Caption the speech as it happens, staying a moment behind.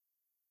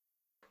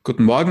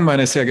Guten Morgen,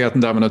 meine sehr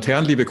geehrten Damen und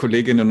Herren, liebe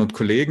Kolleginnen und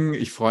Kollegen.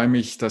 Ich freue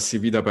mich, dass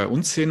Sie wieder bei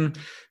uns sind.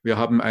 Wir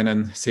haben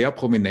einen sehr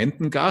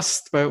prominenten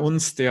Gast bei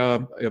uns,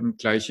 der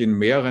gleich in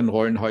mehreren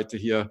Rollen heute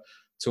hier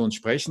zu uns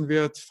sprechen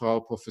wird.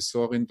 Frau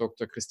Professorin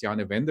Dr.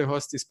 Christiane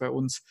Wendehorst ist bei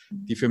uns.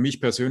 Die für mich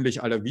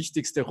persönlich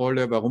allerwichtigste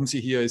Rolle, warum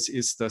sie hier ist,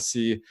 ist, dass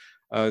sie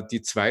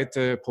die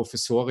zweite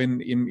Professorin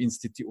im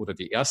Institut oder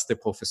die erste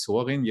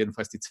Professorin,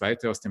 jedenfalls die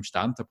zweite aus dem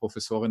Stand der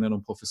Professorinnen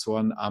und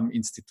Professoren am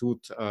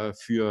Institut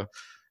für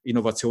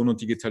Innovation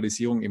und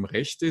Digitalisierung im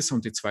Recht ist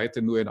und die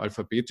zweite nur in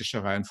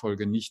alphabetischer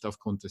Reihenfolge, nicht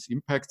aufgrund des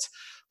Impacts.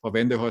 Frau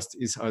Wendehorst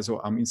ist also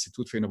am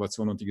Institut für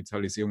Innovation und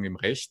Digitalisierung im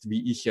Recht,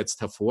 wie ich jetzt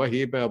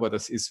hervorhebe, aber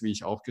das ist, wie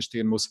ich auch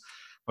gestehen muss,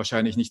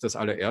 wahrscheinlich nicht das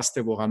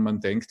allererste, woran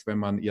man denkt, wenn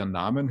man ihren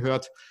Namen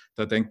hört.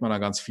 Da denkt man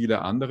an ganz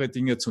viele andere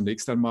Dinge.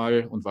 Zunächst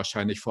einmal und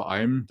wahrscheinlich vor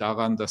allem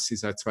daran, dass sie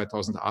seit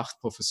 2008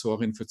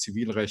 Professorin für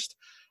Zivilrecht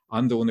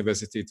an der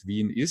Universität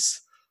Wien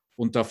ist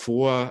und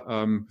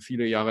davor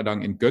viele Jahre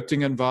lang in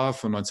Göttingen war,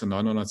 von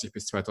 1999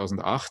 bis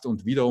 2008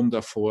 und wiederum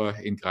davor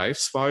in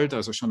Greifswald,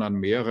 also schon an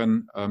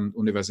mehreren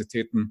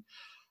Universitäten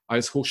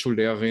als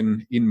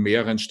Hochschullehrerin in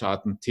mehreren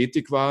Staaten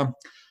tätig war.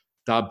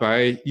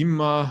 Dabei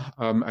immer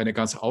eine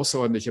ganz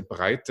außerordentliche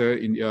Breite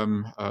in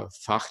ihrem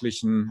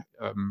fachlichen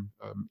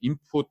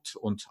Input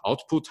und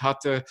Output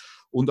hatte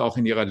und auch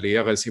in ihrer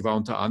Lehre. Sie war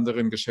unter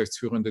anderem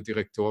geschäftsführende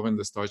Direktorin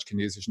des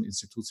Deutsch-Chinesischen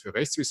Instituts für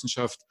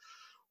Rechtswissenschaft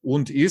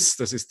und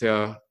ist, das ist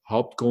der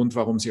Hauptgrund,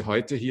 warum sie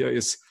heute hier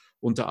ist,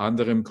 unter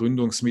anderem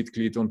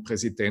Gründungsmitglied und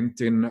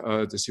Präsidentin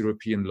des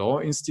European Law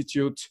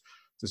Institute.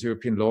 Das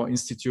European Law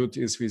Institute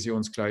ist, wie sie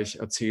uns gleich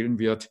erzählen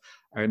wird,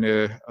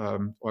 eine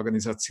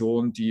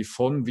Organisation, die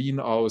von Wien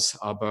aus,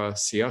 aber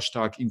sehr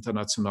stark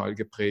international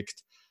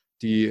geprägt,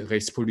 die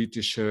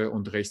rechtspolitische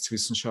und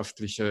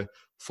rechtswissenschaftliche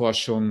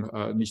Forschung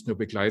nicht nur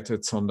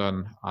begleitet,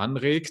 sondern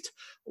anregt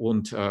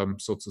und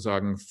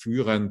sozusagen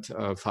führend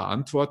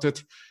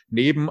verantwortet.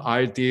 Neben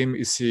all dem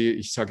ist sie,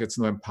 ich sage jetzt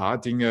nur ein paar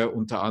Dinge,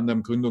 unter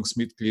anderem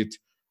Gründungsmitglied,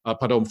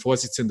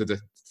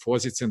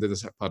 Vorsitzende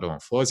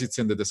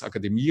des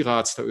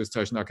Akademierats der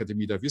Österreichischen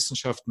Akademie der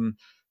Wissenschaften.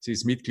 Sie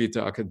ist Mitglied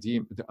der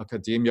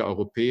Academia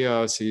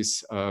Europaea. Sie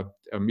ist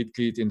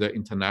Mitglied in der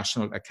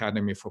International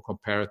Academy for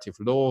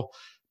Comparative Law,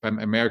 beim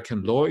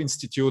American Law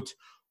Institute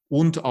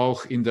und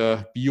auch in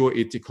der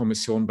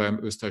Bioethikkommission beim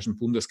österreichischen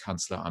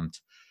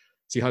Bundeskanzleramt.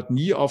 Sie hat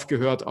nie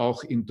aufgehört,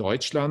 auch in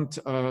Deutschland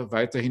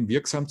weiterhin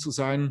wirksam zu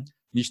sein.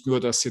 Nicht nur,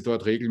 dass sie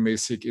dort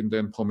regelmäßig in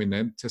den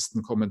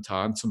prominentesten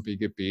Kommentaren zum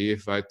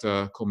BGB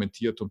weiter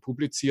kommentiert und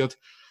publiziert,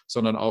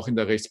 sondern auch in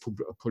der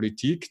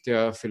Rechtspolitik.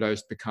 Der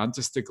vielleicht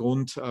bekannteste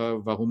Grund,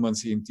 warum man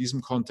sie in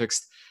diesem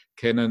Kontext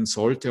kennen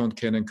sollte und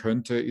kennen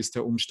könnte, ist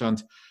der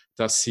Umstand,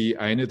 dass sie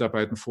eine der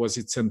beiden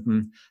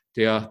Vorsitzenden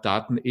der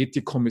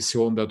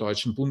Datenethikkommission der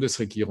deutschen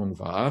Bundesregierung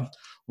war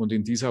und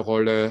in dieser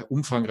Rolle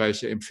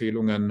umfangreiche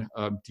Empfehlungen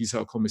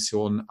dieser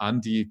Kommission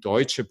an die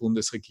deutsche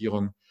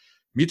Bundesregierung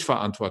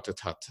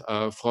mitverantwortet hat.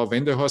 Frau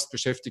Wendehorst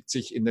beschäftigt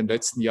sich in den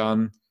letzten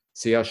Jahren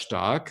sehr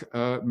stark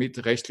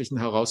mit rechtlichen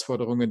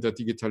Herausforderungen der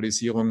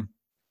Digitalisierung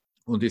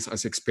und ist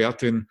als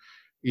Expertin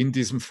in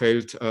diesem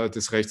Feld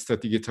des Rechts der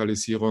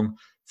Digitalisierung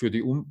für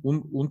die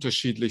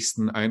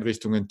unterschiedlichsten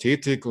Einrichtungen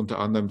tätig, unter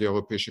anderem die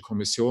Europäische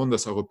Kommission,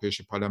 das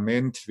Europäische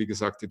Parlament, wie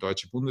gesagt die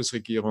deutsche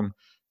Bundesregierung,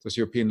 das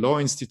European Law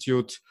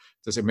Institute,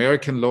 das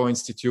American Law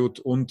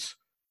Institute und,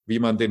 wie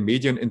man den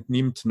Medien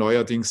entnimmt,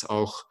 neuerdings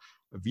auch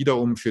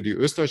wiederum für die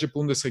österreichische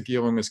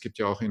Bundesregierung. Es gibt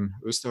ja auch in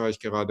Österreich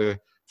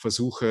gerade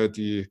Versuche,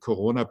 die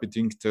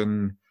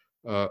Corona-bedingten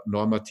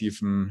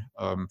normativen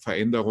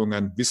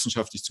Veränderungen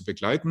wissenschaftlich zu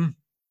begleiten.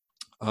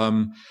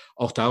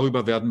 Auch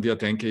darüber werden wir,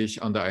 denke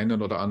ich, an der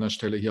einen oder anderen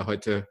Stelle hier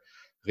heute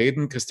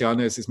reden.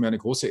 Christiane, es ist mir eine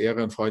große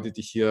Ehre und Freude,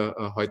 dich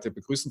hier heute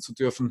begrüßen zu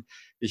dürfen.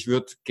 Ich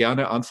würde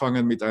gerne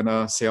anfangen mit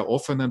einer sehr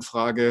offenen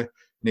Frage,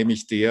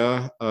 nämlich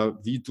der,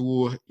 wie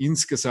du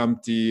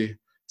insgesamt die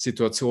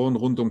Situation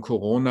rund um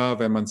Corona,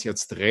 wenn man es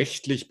jetzt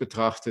rechtlich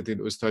betrachtet, in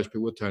Österreich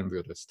beurteilen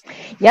würdest.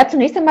 Ja,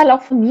 zunächst einmal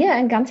auch von mir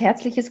ein ganz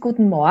herzliches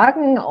Guten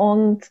Morgen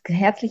und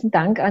herzlichen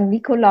Dank an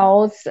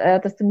Nikolaus,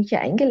 dass du mich hier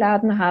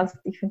eingeladen hast.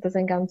 Ich finde das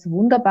ein ganz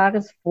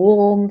wunderbares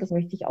Forum, das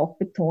möchte ich auch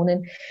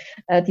betonen.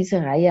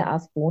 Diese Reihe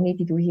Ars Boni,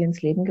 die du hier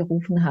ins Leben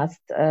gerufen hast,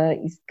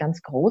 ist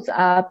ganz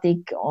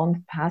großartig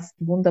und passt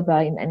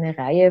wunderbar in eine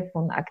Reihe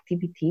von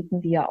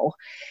Aktivitäten, die ja auch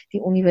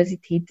die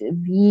Universität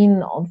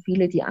Wien und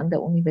viele, die an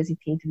der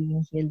Universität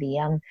Wien hier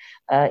lehren,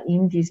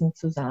 in diesem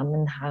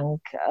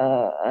Zusammenhang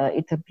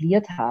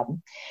etabliert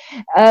haben.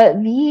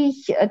 Wie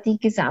ich die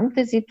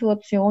gesamte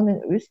Situation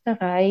in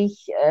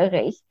Österreich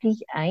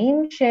rechtlich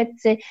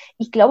einschätze,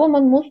 ich glaube,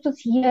 man muss das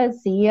hier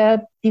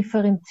sehr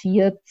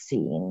differenziert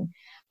sehen.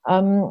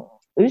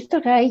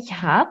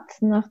 Österreich hat,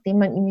 nachdem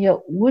man ihm ja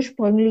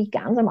ursprünglich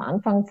ganz am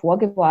Anfang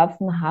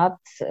vorgeworfen hat,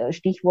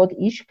 Stichwort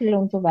Ischgl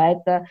und so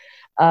weiter,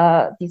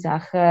 die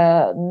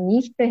Sache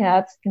nicht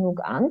beherzt genug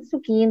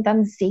anzugehen,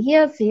 dann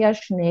sehr, sehr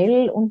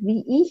schnell und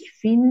wie ich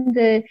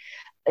finde,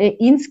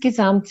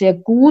 insgesamt sehr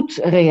gut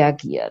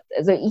reagiert.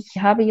 Also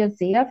ich habe ja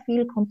sehr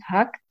viel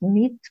Kontakt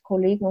mit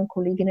Kollegen und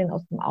Kolleginnen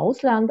aus dem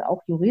Ausland,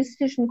 auch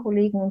juristischen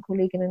Kollegen und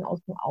Kolleginnen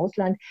aus dem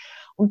Ausland.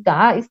 Und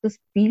da ist das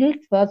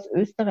Bild, was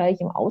Österreich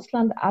im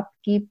Ausland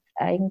abgibt,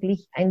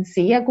 eigentlich ein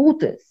sehr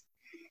gutes.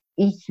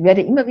 Ich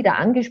werde immer wieder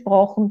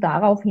angesprochen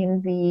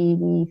daraufhin,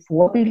 wie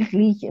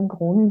vorbildlich im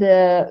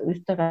Grunde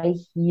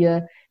Österreich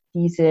hier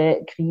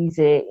diese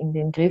Krise in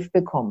den Griff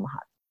bekommen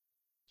hat.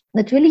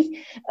 Natürlich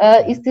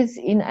ist es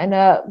in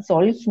einer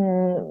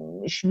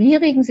solchen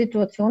schwierigen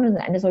Situation, in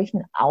einer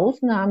solchen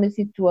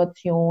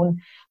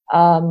Ausnahmesituation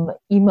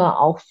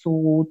immer auch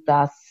so,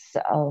 dass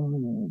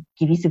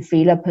gewisse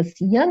Fehler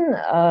passieren.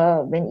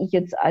 Wenn ich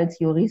jetzt als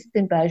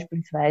Juristin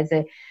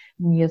beispielsweise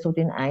mir so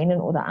den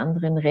einen oder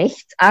anderen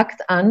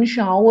Rechtsakt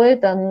anschaue,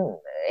 dann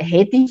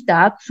hätte ich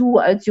dazu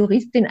als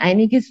Juristin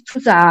einiges zu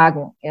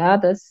sagen. Ja,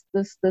 das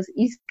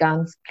ist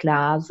ganz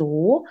klar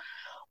so.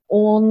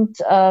 Und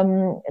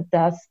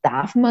das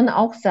darf man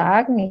auch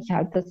sagen. Ich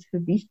halte das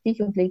für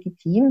wichtig und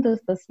legitim,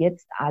 dass das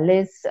jetzt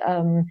alles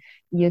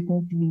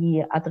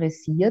irgendwie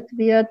adressiert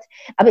wird.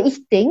 Aber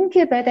ich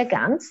denke, bei der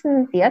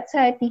ganzen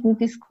derzeitigen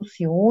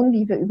Diskussion,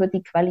 die wir über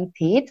die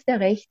Qualität der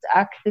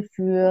Rechtsakte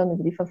führen,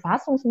 über die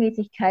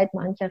Verfassungsmäßigkeit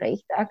mancher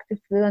Rechtsakte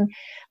führen,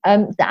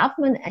 darf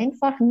man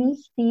einfach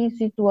nicht die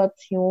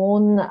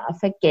Situation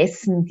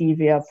vergessen, die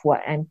wir vor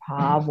ein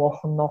paar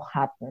Wochen noch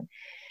hatten.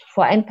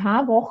 Vor ein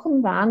paar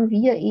Wochen waren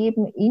wir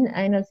eben in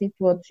einer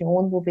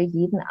Situation, wo wir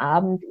jeden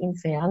Abend im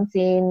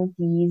Fernsehen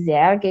die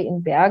Särge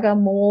in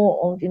Bergamo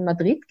und in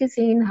Madrid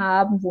gesehen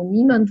haben, wo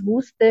niemand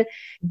wusste,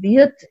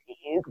 wird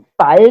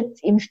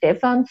bald im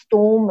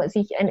Stephansdom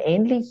sich ein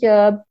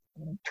ähnlicher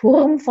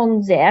Turm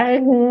von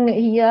Särgen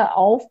hier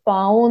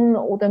aufbauen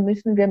oder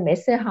müssen wir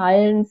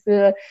Messehallen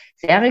für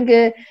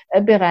Särge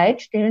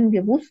bereitstellen.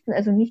 Wir wussten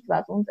also nicht,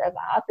 was uns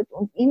erwartet.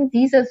 Und in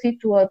dieser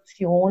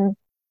Situation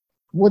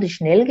wurde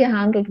schnell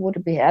gehandelt, wurde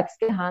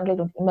beherzt gehandelt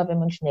und immer wenn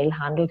man schnell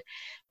handelt,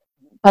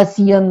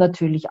 passieren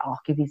natürlich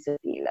auch gewisse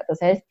Fehler. Das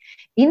heißt,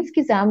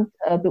 insgesamt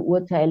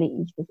beurteile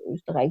ich das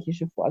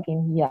österreichische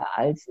Vorgehen hier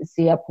als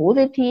sehr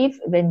positiv,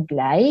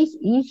 wenngleich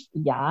ich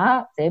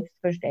ja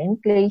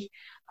selbstverständlich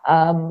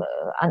an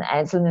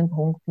einzelnen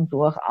Punkten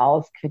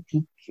durchaus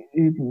Kritik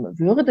üben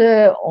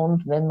würde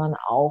und wenn man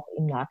auch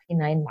im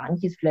Nachhinein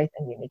manches vielleicht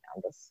ein wenig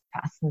anders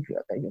fassen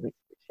würde,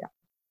 juristisch. Ja.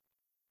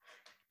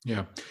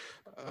 Ja.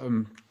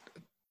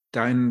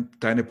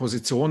 Deine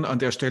Position an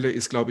der Stelle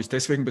ist, glaube ich,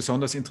 deswegen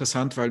besonders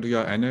interessant, weil du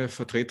ja eine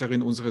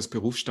Vertreterin unseres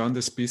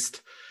Berufsstandes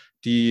bist,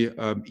 die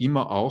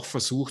immer auch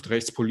versucht,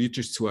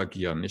 rechtspolitisch zu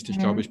agieren. Nicht? Ich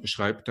glaube, ich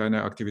beschreibe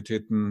deine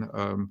Aktivitäten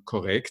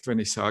korrekt, wenn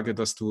ich sage,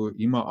 dass du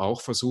immer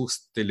auch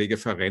versuchst, de lege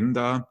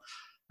ferenda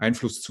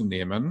Einfluss zu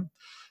nehmen.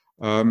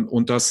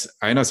 Und das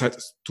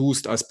einerseits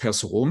tust als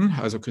Person,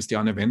 also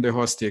Christiane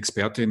Wendehorst, die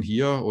Expertin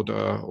hier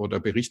oder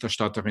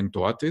Berichterstatterin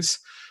dort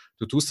ist.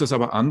 Du tust das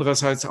aber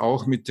andererseits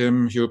auch mit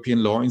dem European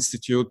Law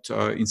Institute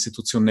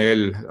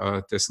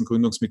institutionell, dessen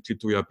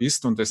Gründungsmitglied du ja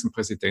bist und dessen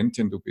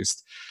Präsidentin du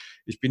bist.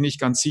 Ich bin nicht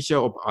ganz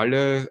sicher, ob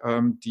alle,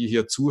 die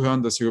hier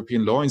zuhören, das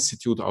European Law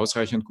Institute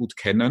ausreichend gut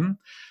kennen.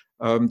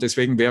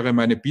 Deswegen wäre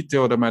meine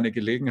Bitte oder meine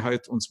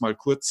Gelegenheit, uns mal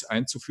kurz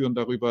einzuführen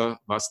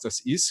darüber, was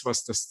das ist,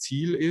 was das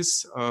Ziel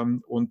ist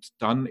und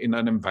dann in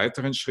einem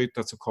weiteren Schritt,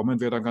 dazu kommen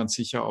wir dann ganz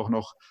sicher auch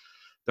noch,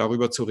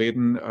 darüber zu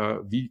reden,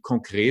 wie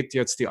konkret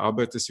jetzt die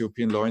Arbeit des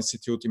European Law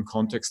Institute im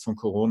Kontext von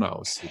Corona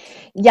aussieht.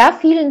 Ja,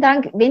 vielen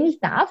Dank. Wenn ich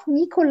darf,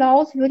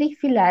 Nikolaus, würde ich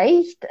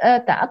vielleicht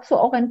dazu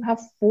auch ein paar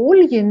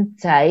Folien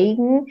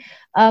zeigen.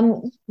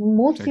 Ich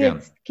muss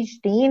jetzt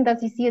gestehen,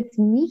 dass ich sie jetzt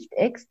nicht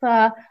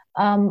extra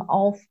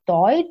auf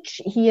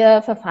Deutsch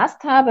hier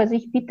verfasst habe. Also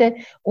ich bitte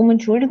um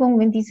Entschuldigung,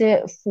 wenn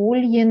diese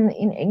Folien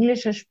in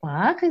englischer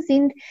Sprache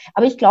sind.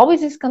 Aber ich glaube,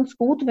 es ist ganz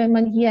gut, wenn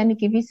man hier eine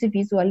gewisse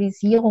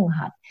Visualisierung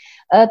hat.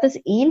 Das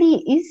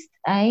ELI ist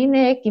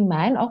eine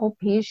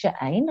gemeineuropäische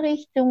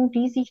Einrichtung,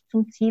 die sich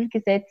zum Ziel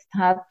gesetzt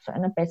hat, zu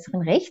einer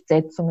besseren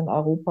Rechtsetzung in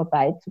Europa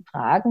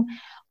beizutragen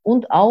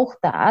und auch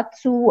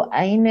dazu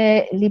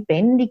eine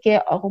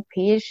lebendige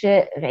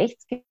europäische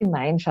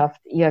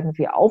Rechtsgemeinschaft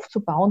irgendwie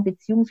aufzubauen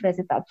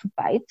beziehungsweise dazu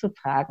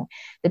beizutragen.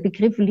 Der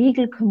Begriff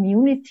Legal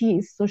Community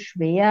ist so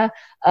schwer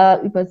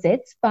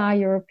übersetzbar,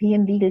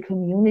 European Legal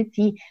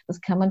Community,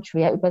 das kann man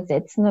schwer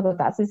übersetzen, aber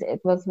das ist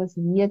etwas, was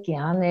wir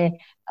gerne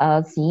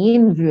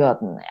sehen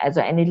würden. Also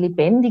eine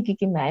lebendige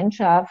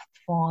Gemeinschaft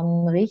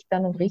von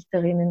Richtern und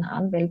Richterinnen,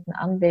 Anwälten,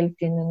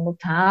 Anwältinnen,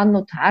 Notaren,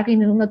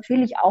 Notarinnen und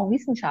natürlich auch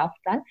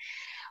Wissenschaftlern.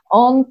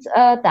 Und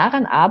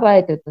daran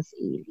arbeitet das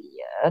ELI.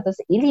 Das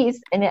ELI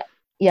ist eine,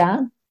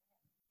 ja.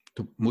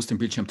 Du musst den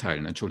Bildschirm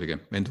teilen, entschuldige.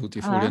 Wenn du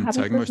die Folien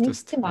zeigen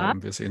möchtest,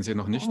 wir sehen sie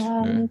noch nicht.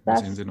 Nö, wir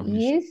sehen sie noch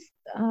nicht. Das ist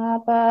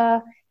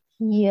aber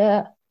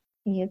hier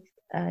jetzt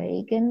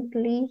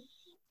eigentlich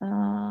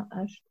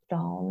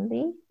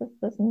erstaunlich, dass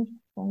das nicht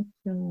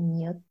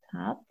funktioniert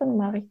hat. Dann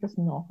mache ich das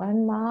noch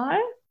einmal.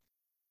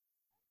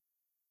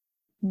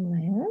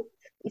 Moment,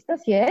 ist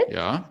das jetzt?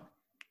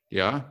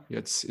 Ja,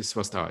 jetzt ist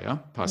was da, ja,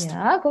 passt.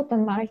 Ja, gut,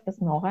 dann mache ich das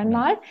noch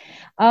einmal.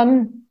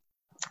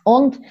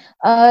 Und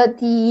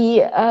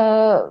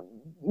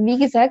wie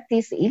gesagt,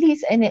 das ELI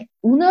ist eine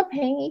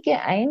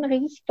unabhängige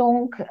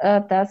Einrichtung,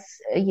 das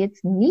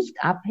jetzt nicht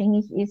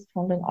abhängig ist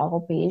von den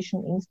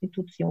europäischen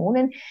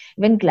Institutionen,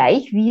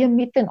 wenngleich wir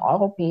mit den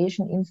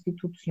europäischen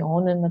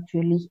Institutionen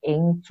natürlich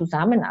eng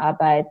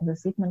zusammenarbeiten.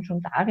 Das sieht man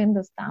schon darin,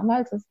 dass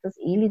damals, als das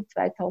ELI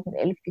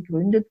 2011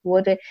 gegründet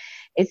wurde,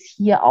 es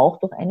hier auch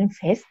durch einen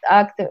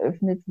Festakt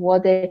eröffnet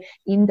wurde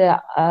in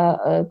der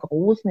im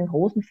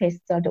großen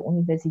Festsaal der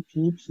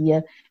Universität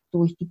hier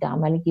durch die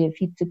damalige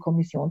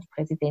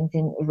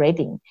Vizekommissionspräsidentin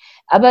Reding.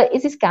 Aber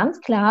es ist ganz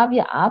klar,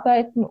 wir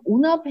arbeiten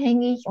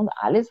unabhängig und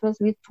alles, was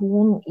wir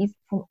tun, ist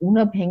von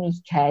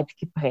Unabhängigkeit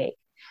geprägt.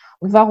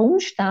 Und warum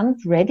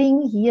stand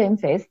Reading hier im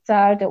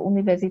Festsaal der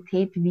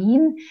Universität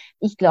Wien?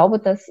 Ich glaube,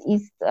 das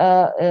ist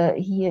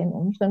hier in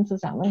unserem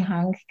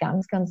Zusammenhang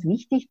ganz, ganz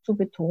wichtig zu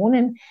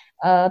betonen.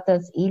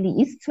 Das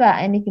ELI ist zwar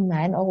eine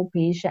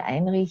gemeineuropäische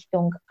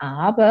Einrichtung,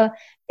 aber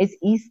es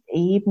ist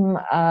eben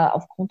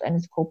aufgrund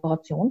eines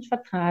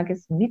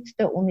Kooperationsvertrages mit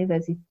der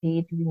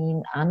Universität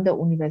Wien, an der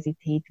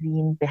Universität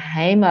Wien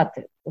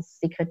beheimatet. Das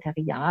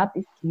Sekretariat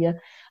ist hier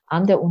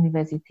an der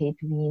Universität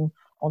Wien.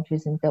 Und wir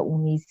sind der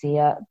Uni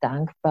sehr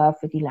dankbar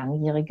für die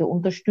langjährige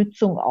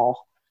Unterstützung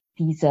auch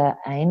dieser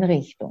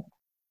Einrichtung.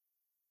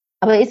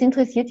 Aber es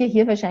interessiert ja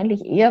hier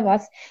wahrscheinlich eher,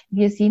 was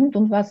wir sind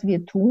und was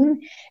wir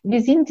tun.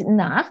 Wir sind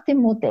nach dem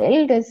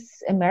Modell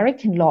des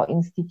American Law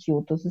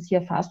Institute, das es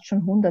ja fast schon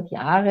 100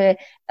 Jahre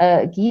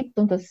gibt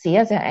und das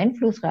sehr, sehr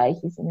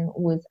einflussreich ist in den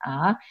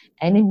USA,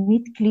 eine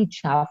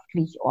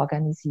mitgliedschaftlich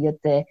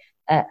organisierte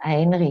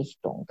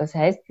Einrichtung. Das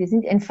heißt, wir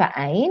sind ein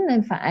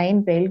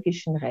Verein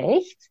belgischen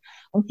Rechts,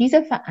 und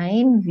dieser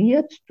Verein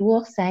wird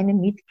durch seine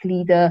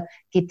Mitglieder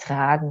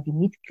getragen. Die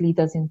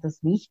Mitglieder sind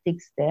das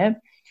Wichtigste.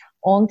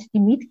 Und die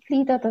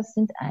Mitglieder, das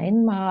sind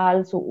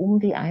einmal so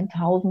um die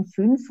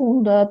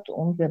 1500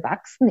 und wir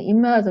wachsen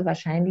immer, also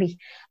wahrscheinlich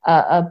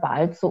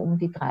bald so um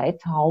die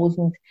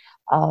 3000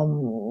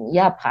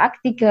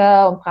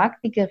 Praktiker und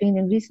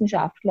Praktikerinnen,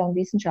 Wissenschaftler und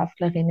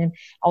Wissenschaftlerinnen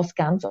aus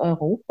ganz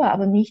Europa,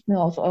 aber nicht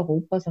nur aus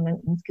Europa, sondern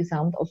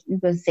insgesamt aus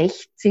über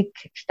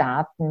 60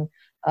 Staaten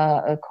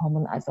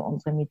kommen also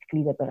unsere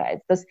Mitglieder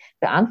bereits. Das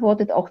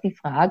beantwortet auch die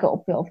Frage,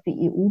 ob wir auf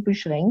die EU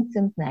beschränkt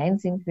sind. Nein,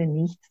 sind wir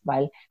nicht,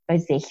 weil bei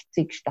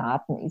 60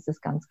 Staaten ist es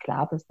ganz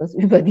klar, dass das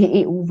über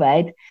die EU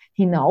weit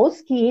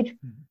hinausgeht.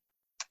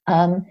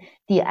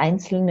 Die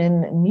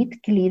einzelnen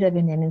Mitglieder,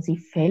 wir nennen sie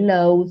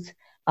Fellows,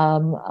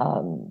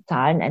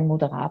 zahlen einen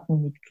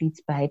moderaten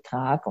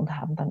Mitgliedsbeitrag und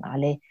haben dann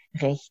alle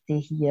Rechte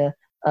hier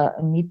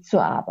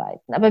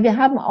mitzuarbeiten. Aber wir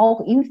haben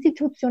auch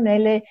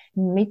institutionelle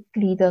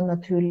Mitglieder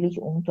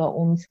natürlich unter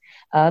uns.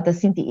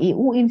 Das sind die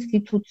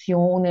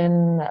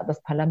EU-Institutionen,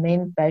 das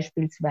Parlament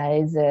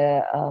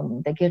beispielsweise,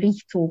 der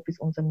Gerichtshof ist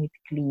unser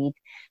Mitglied.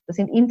 Das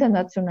sind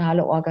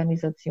internationale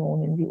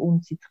Organisationen wie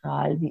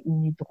UNCITRAL, wie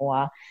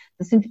UNIDROIT.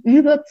 Das sind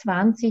über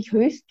 20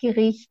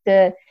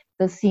 Höchstgerichte.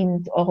 Das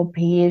sind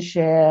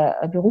europäische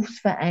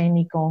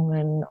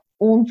Berufsvereinigungen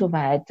und so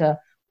weiter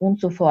und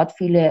so fort,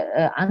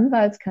 viele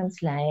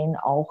Anwaltskanzleien,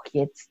 auch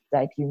jetzt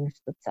seit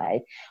jüngster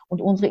Zeit.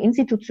 Und unsere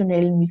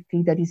institutionellen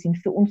Mitglieder, die sind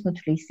für uns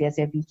natürlich sehr,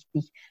 sehr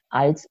wichtig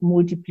als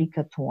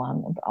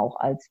Multiplikatoren und auch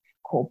als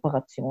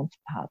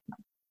Kooperationspartner.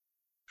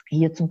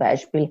 Hier zum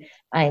Beispiel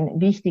ein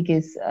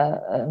wichtiges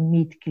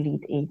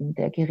Mitglied, eben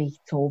der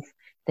Gerichtshof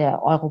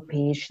der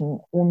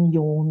Europäischen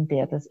Union,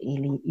 der das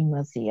ELI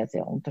immer sehr,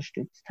 sehr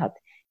unterstützt hat,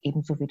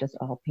 ebenso wie das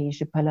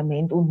Europäische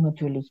Parlament und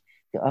natürlich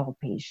die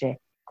Europäische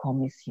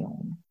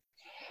Kommission.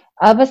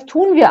 Was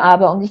tun wir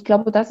aber? Und ich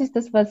glaube, das ist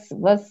das,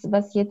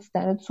 was jetzt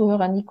deine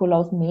Zuhörer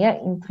Nikolaus mehr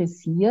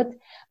interessiert.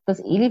 Das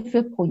ELI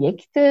führt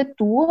Projekte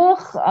durch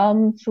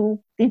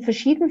zu den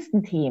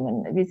verschiedensten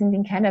Themen. Wir sind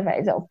in keiner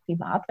Weise auf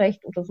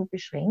Privatrecht oder so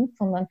beschränkt,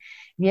 sondern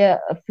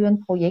wir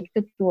führen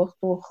Projekte durch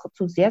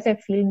zu sehr, sehr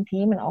vielen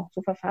Themen, auch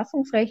zu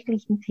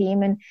verfassungsrechtlichen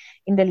Themen.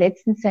 In der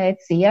letzten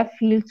Zeit sehr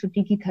viel zu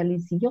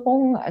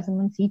Digitalisierung. Also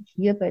man sieht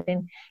hier bei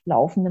den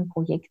laufenden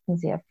Projekten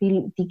sehr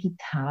viel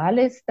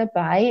Digitales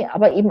dabei,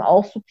 aber eben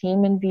auch so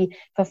Themen wie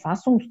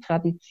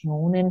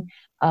Verfassungstraditionen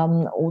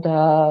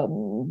oder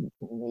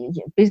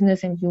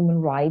Business and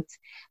Human Rights.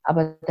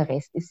 Aber der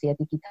Rest ist sehr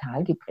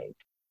digital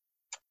geprägt.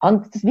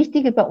 Und das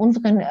Wichtige bei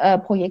unseren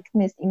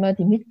Projekten ist immer,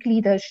 die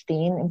Mitglieder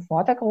stehen im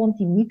Vordergrund,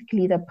 die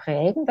Mitglieder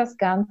prägen das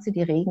Ganze,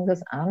 die regen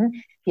das an,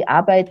 die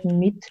arbeiten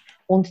mit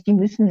und die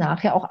müssen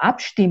nachher auch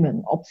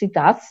abstimmen, ob sie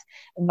das,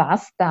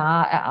 was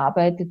da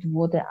erarbeitet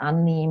wurde,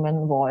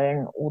 annehmen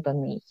wollen oder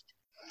nicht.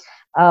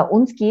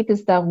 Uns geht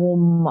es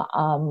darum,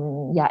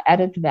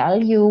 Added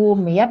Value,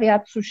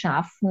 Mehrwert zu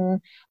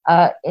schaffen,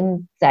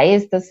 sei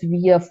es, dass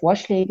wir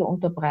Vorschläge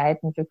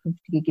unterbreiten für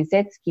künftige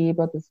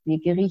Gesetzgeber, dass wir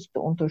Gerichte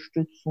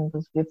unterstützen,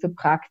 dass wir für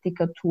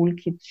Praktiker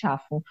Toolkits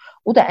schaffen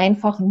oder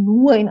einfach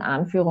nur in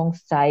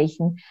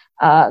Anführungszeichen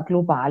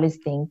globales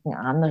Denken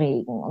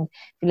anregen. Und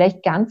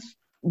vielleicht ganz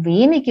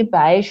wenige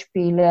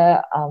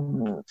Beispiele,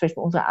 zum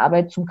Beispiel unsere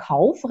Arbeit zum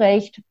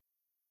Kaufrecht.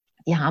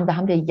 Da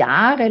haben wir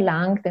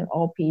jahrelang den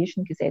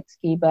europäischen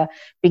Gesetzgeber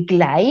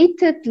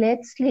begleitet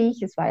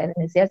letztlich. Es war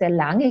eine sehr, sehr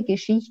lange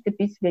Geschichte,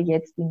 bis wir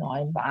jetzt die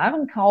neuen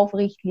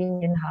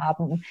Warenkaufrichtlinien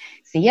haben. Und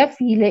sehr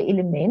viele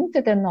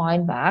Elemente der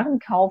neuen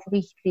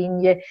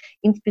Warenkaufrichtlinie,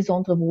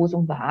 insbesondere wo es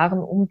um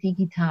Waren, um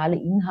digitale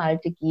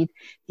Inhalte geht,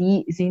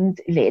 die sind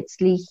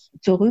letztlich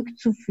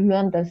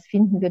zurückzuführen. Das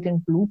finden wir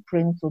den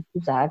Blueprint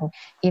sozusagen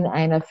in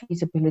einer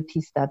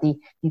Feasibility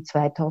Study, die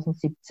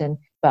 2017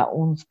 bei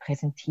uns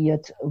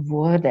präsentiert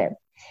wurde.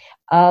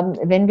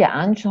 Wenn wir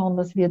anschauen,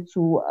 was wir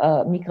zu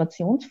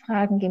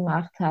Migrationsfragen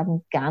gemacht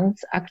haben,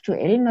 ganz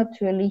aktuell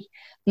natürlich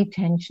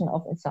Detention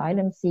of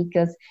Asylum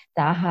Seekers,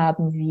 da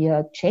haben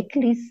wir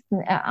Checklisten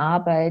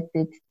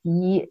erarbeitet,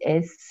 die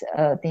es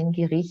den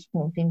Gerichten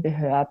und den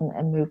Behörden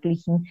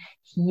ermöglichen,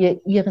 hier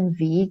ihren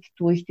Weg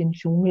durch den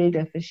Dschungel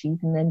der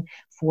verschiedenen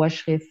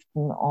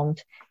Vorschriften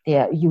und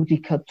der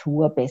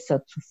Judikatur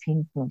besser zu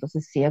finden. Und das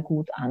ist sehr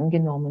gut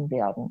angenommen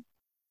werden.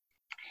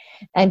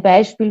 Ein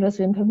Beispiel, was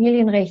wir im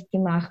Familienrecht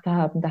gemacht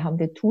haben, da haben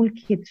wir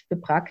Toolkits für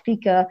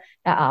Praktiker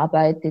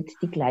erarbeitet,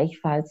 die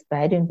gleichfalls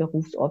bei den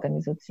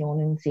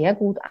Berufsorganisationen sehr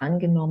gut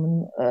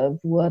angenommen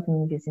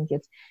wurden. Wir sind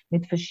jetzt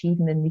mit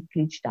verschiedenen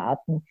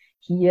Mitgliedstaaten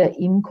hier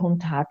im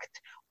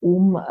Kontakt,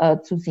 um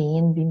zu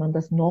sehen, wie man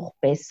das noch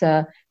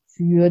besser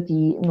für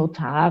die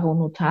Notare und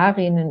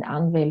Notarinnen,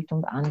 Anwälte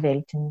und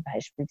Anwältinnen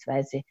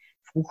beispielsweise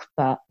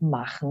fruchtbar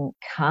machen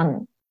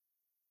kann.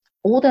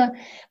 Oder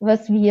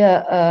was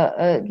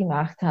wir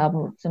gemacht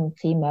haben zum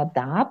Thema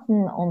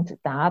Daten und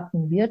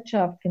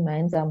Datenwirtschaft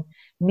gemeinsam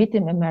mit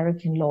dem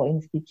American Law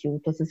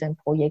Institute. Das ist ein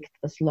Projekt,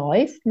 das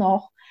läuft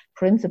noch,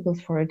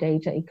 Principles for a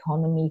Data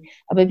Economy.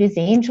 Aber wir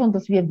sehen schon,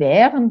 dass wir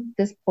während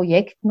das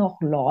Projekt noch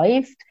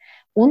läuft,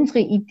 unsere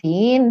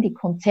Ideen, die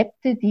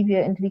Konzepte, die wir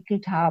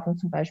entwickelt haben,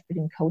 zum Beispiel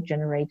den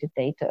Code-Generated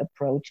Data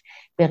Approach,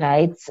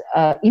 bereits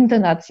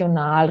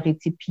international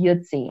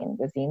rezipiert sehen.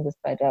 Wir sehen das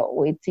bei der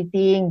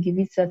OECD in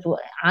gewisser so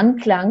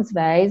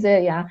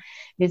Anklangsweise, ja.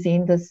 Wir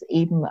sehen das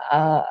eben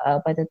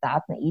bei der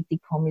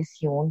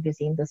Datenethikkommission. Wir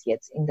sehen das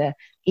jetzt in der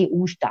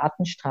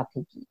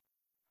EU-Staatenstrategie.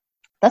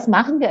 Das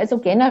machen wir also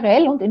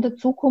generell und in der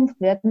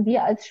Zukunft werden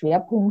wir als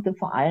Schwerpunkte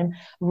vor allem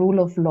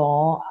Rule of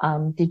Law,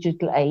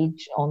 Digital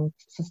Age und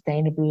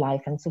Sustainable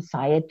Life and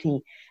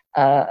Society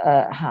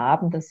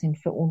haben. Das sind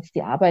für uns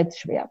die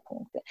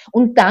Arbeitsschwerpunkte.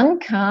 Und dann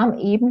kam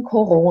eben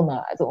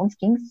Corona. Also uns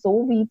ging es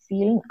so wie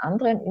vielen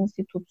anderen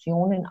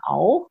Institutionen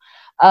auch.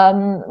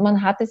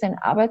 Man hatte sein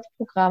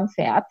Arbeitsprogramm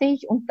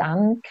fertig und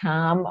dann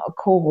kam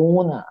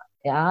Corona.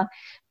 Ja,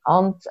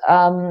 und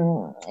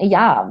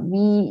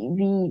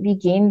wie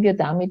gehen wir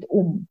damit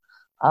um?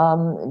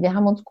 Wir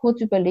haben uns kurz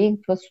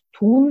überlegt, was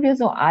tun wir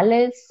so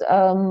alles,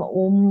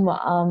 um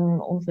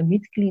unsere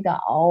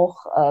Mitglieder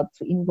auch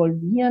zu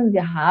involvieren.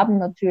 Wir haben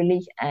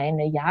natürlich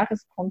eine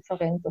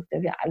Jahreskonferenz, auf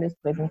der wir alles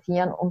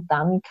präsentieren, und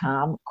dann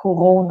kam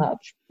Corona,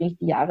 sprich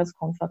die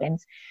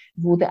Jahreskonferenz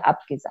wurde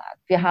abgesagt.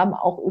 Wir haben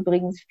auch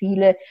übrigens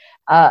viele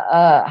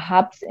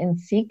Hubs and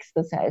Six,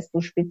 das heißt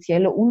so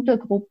spezielle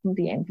Untergruppen,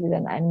 die entweder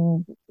in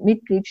einem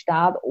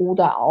Mitgliedstaat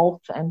oder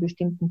auch zu einem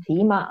bestimmten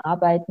Thema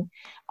arbeiten.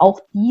 Auch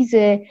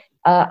diese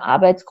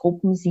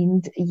Arbeitsgruppen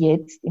sind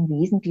jetzt im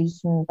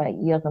Wesentlichen bei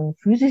ihren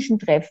physischen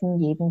Treffen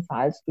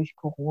jedenfalls durch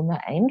Corona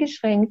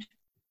eingeschränkt.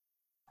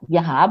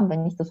 Wir haben,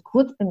 wenn ich das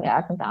kurz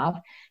bemerken darf,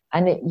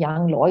 eine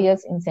Young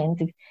Lawyers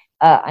Incentive,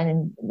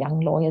 einen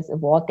Young Lawyers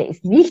Award, der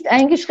ist nicht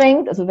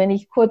eingeschränkt. Also wenn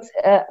ich kurz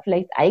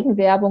vielleicht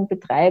Eigenwerbung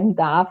betreiben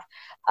darf,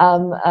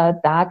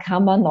 da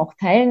kann man noch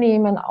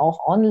teilnehmen,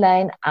 auch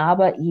online,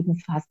 aber eben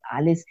fast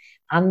alles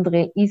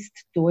andere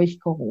ist durch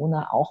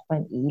Corona auch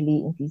beim ELI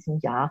in diesem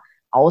Jahr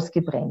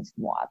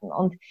ausgebremst worden.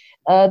 Und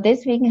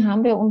deswegen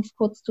haben wir uns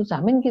kurz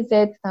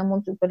zusammengesetzt, haben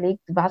uns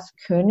überlegt, was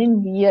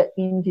können wir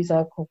in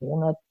dieser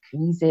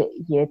Corona-Krise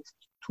jetzt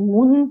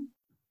tun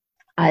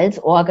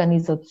als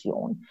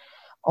Organisation.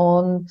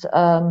 Und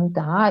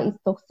da ist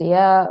doch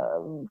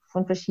sehr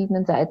von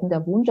verschiedenen Seiten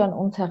der Wunsch an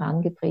uns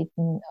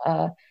herangetragen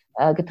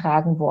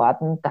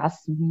worden,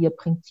 dass wir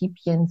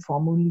Prinzipien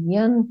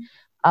formulieren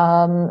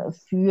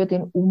für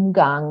den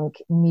Umgang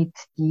mit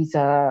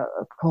dieser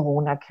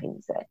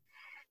Corona-Krise.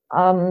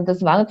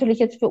 Das war natürlich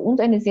jetzt für uns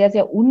eine sehr,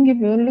 sehr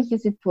ungewöhnliche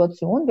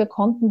Situation. Wir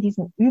konnten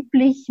diese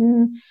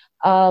übliche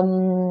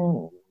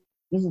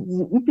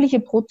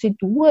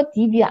Prozedur,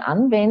 die wir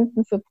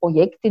anwenden für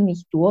Projekte,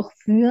 nicht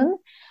durchführen,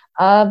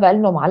 weil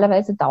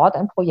normalerweise dauert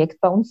ein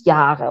Projekt bei uns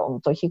Jahre.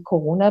 Und solche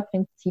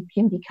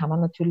Corona-Prinzipien, die kann man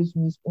natürlich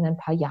nicht in ein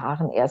paar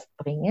Jahren erst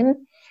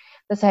bringen.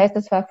 Das heißt,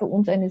 das war für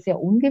uns eine sehr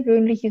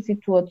ungewöhnliche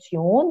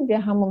Situation.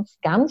 Wir haben uns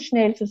ganz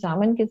schnell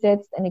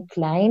zusammengesetzt. Eine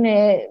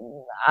kleine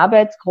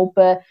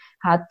Arbeitsgruppe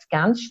hat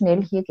ganz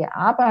schnell hier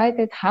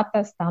gearbeitet, hat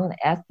das dann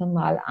erst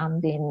einmal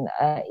an den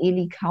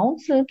ELI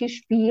Council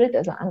gespielt,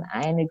 also an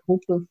eine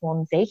Gruppe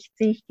von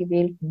 60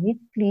 gewählten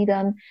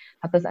Mitgliedern,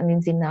 hat das an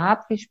den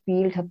Senat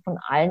gespielt, hat von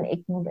allen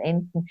Ecken und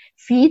Enden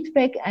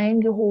Feedback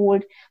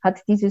eingeholt,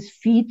 hat dieses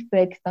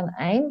Feedback dann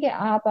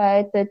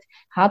eingearbeitet,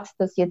 hat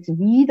das jetzt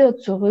wieder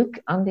zurück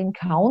an den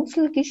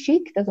Council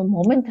geschickt. Also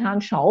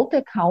momentan schaut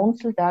der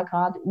Council da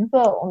gerade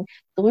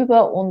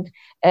drüber und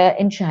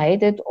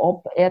entscheidet,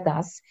 ob er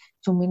das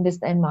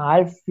zumindest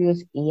einmal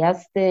fürs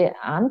Erste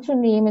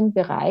anzunehmen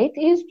bereit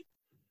ist.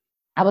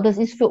 Aber das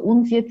ist für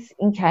uns jetzt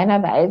in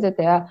keiner Weise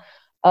der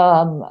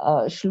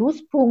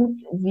Schlusspunkt.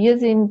 Wir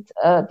sind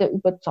der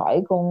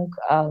Überzeugung,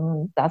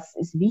 dass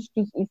es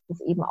wichtig ist,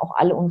 dass eben auch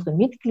alle unsere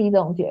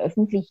Mitglieder und die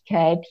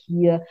Öffentlichkeit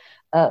hier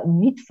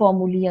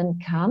mitformulieren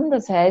kann.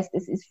 Das heißt,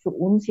 es ist für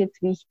uns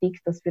jetzt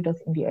wichtig, dass wir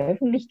das in die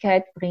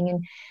Öffentlichkeit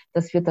bringen,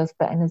 dass wir das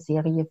bei einer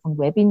Serie von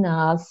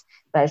Webinars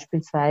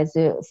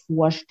beispielsweise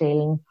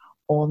vorstellen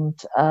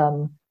und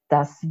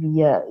dass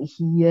wir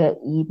hier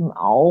eben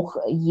auch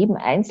jedem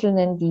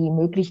Einzelnen die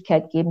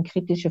Möglichkeit geben,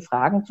 kritische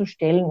Fragen zu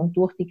stellen und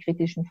durch die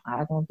kritischen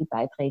Fragen und die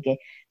Beiträge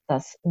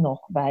das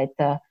noch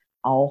weiter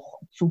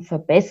auch zu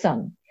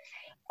verbessern.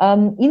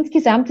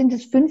 Insgesamt sind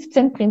es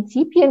 15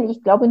 Prinzipien.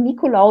 Ich glaube,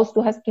 Nikolaus,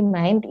 du hast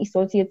gemeint, ich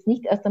soll sie jetzt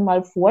nicht erst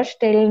einmal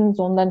vorstellen,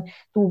 sondern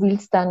du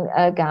willst dann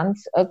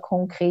ganz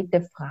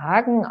konkrete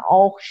Fragen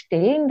auch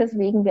stellen.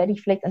 Deswegen werde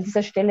ich vielleicht an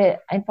dieser Stelle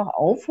einfach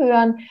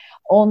aufhören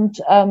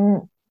und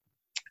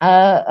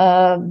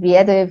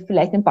werde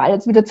vielleicht den Ball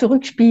jetzt wieder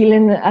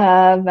zurückspielen,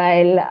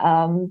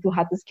 weil du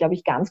hattest, glaube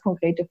ich, ganz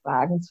konkrete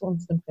Fragen zu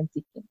unseren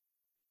Prinzipien.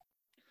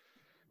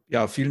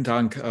 Ja, vielen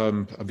Dank.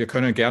 Wir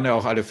können gerne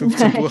auch alle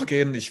 15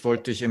 durchgehen. Ich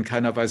wollte dich in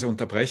keiner Weise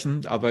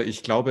unterbrechen, aber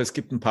ich glaube, es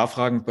gibt ein paar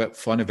Fragen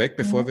vorneweg,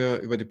 bevor wir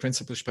über die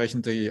Principles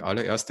sprechen. Die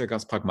allererste,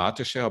 ganz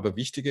pragmatische, aber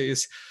wichtige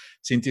ist,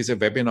 sind diese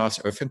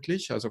Webinars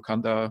öffentlich? Also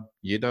kann da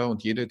jeder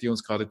und jede, die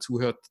uns gerade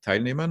zuhört,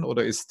 teilnehmen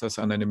oder ist das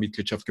an eine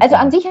Mitgliedschaft gebunden?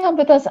 Also an sich haben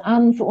wir das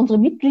für unsere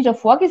Mitglieder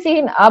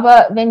vorgesehen,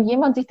 aber wenn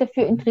jemand sich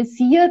dafür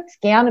interessiert,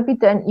 gerne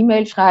bitte ein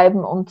E-Mail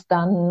schreiben und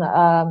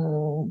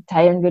dann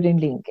teilen wir den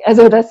Link.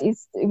 Also das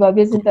ist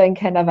wir sind da in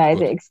keiner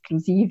Weise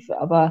exklusiv,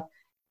 aber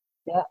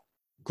ja.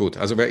 Gut,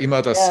 also wer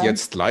immer das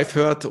jetzt live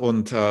hört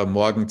und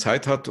morgen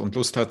Zeit hat und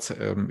Lust hat,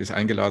 ist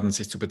eingeladen,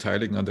 sich zu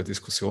beteiligen an der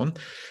Diskussion.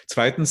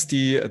 Zweitens,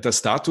 der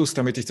Status,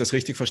 damit ich das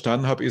richtig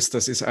verstanden habe,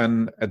 das ist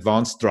ein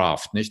Advanced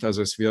Draft, nicht?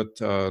 Also es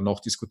wird noch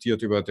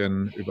diskutiert über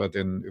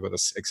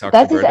das exakte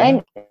Das ist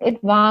ein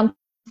Advanced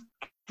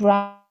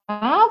Draft.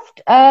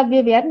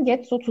 Wir werden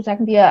jetzt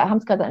sozusagen, wir haben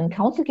es gerade an den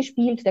Council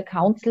gespielt, der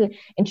Council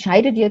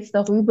entscheidet jetzt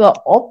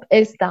darüber, ob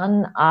es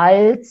dann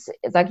als,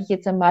 sage ich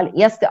jetzt einmal,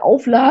 erste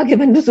Auflage,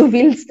 wenn du so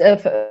willst,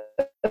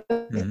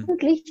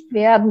 veröffentlicht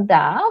werden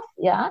darf.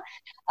 Ja.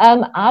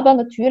 Aber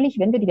natürlich,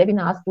 wenn wir die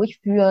Webinars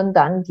durchführen,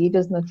 dann geht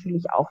es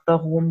natürlich auch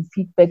darum,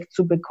 Feedback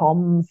zu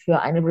bekommen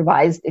für eine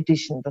Revised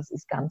Edition, das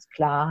ist ganz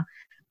klar.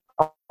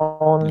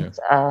 Und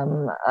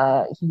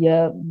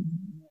hier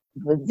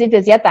sind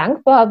wir sehr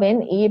dankbar,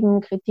 wenn eben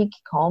Kritik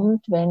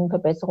kommt, wenn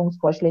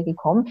Verbesserungsvorschläge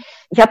kommen.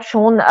 Ich habe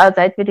schon,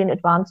 seit wir den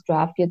Advanced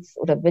Draft jetzt,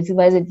 oder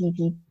beziehungsweise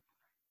den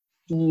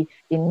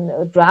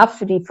Draft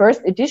für die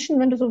First Edition,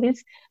 wenn du so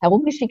willst,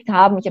 herumgeschickt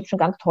haben. Ich habe schon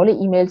ganz tolle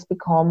E-Mails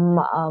bekommen,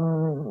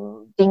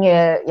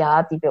 Dinge,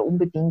 ja, die wir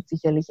unbedingt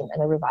sicherlich in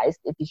einer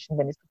Revised Edition,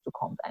 wenn es dazu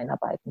kommt,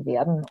 einarbeiten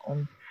werden.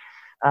 Und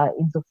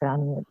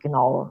insofern,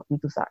 genau wie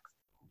du sagst.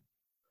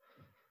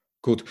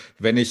 Gut,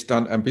 wenn ich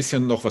dann ein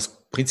bisschen noch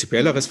was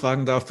Prinzipielleres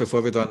fragen darf,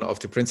 bevor wir dann auf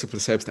die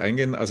Principles selbst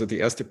eingehen. Also die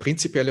erste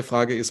prinzipielle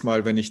Frage ist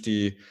mal, wenn ich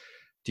die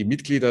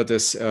Mitglieder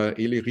des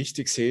ELI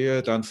richtig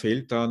sehe, dann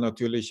fehlt da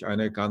natürlich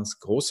eine ganz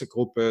große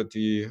Gruppe,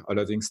 die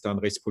allerdings dann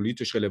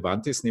rechtspolitisch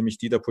relevant ist, nämlich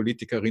die der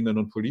Politikerinnen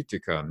und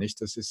Politiker.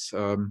 Nicht? Das ist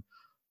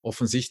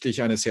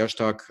offensichtlich eine sehr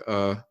stark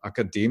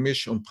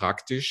akademisch und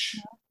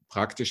praktisch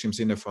im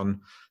Sinne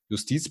von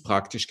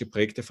justizpraktisch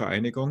geprägte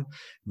Vereinigung.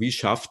 Wie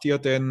schafft ihr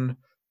denn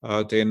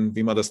den,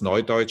 wie man das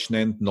neudeutsch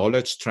nennt,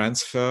 Knowledge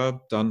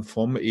Transfer dann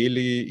vom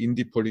ELI in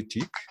die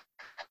Politik?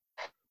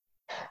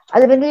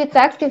 Also wenn du jetzt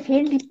sagst, dir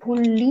fehlen die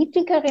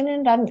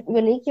Politikerinnen, dann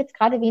überlege jetzt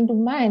gerade, wen du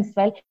meinst,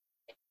 weil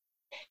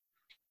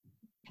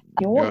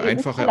ja,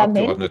 einfache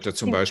Abgeordnete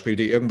zum Beispiel,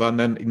 die irgendwann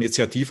einen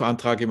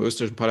Initiativantrag im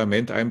österreichischen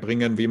Parlament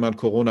einbringen, wie man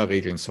Corona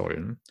regeln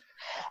soll.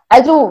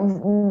 Also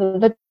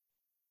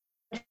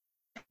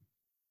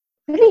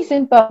natürlich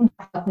sind bei uns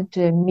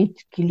geordnete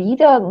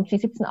Mitglieder und sie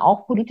sitzen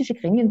auch, politische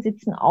Gremien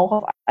sitzen auch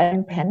auf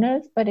allen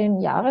Panels bei den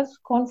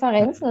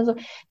Jahreskonferenzen. Also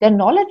der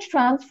Knowledge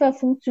Transfer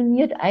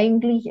funktioniert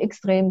eigentlich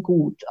extrem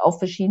gut auf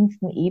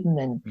verschiedensten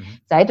Ebenen.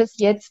 Sei das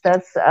jetzt,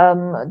 dass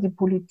die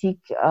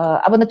Politik,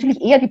 aber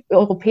natürlich eher die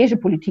europäische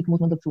Politik, muss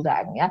man dazu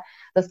sagen, ja,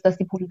 dass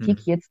die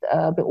Politik jetzt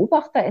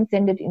Beobachter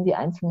entsendet in die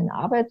einzelnen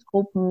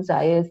Arbeitsgruppen,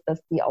 sei es,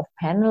 dass die auf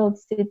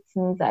Panels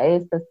sitzen, sei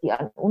es, dass die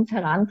an uns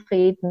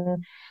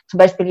herantreten, zum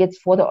Beispiel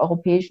jetzt vor der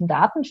europäischen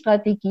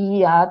Datenstrategie,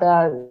 ja,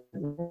 da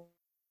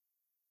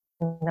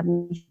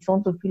habe ich so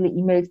und so viele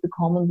E-Mails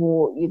bekommen,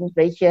 wo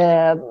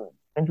irgendwelche,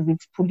 wenn du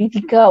willst,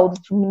 Politiker oder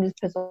zumindest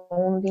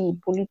Personen, die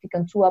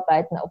Politikern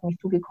zuarbeiten, auf mich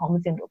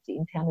zugekommen sind, ob sie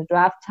interne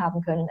Drafts haben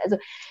können. Also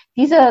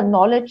dieser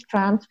Knowledge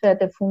Transfer,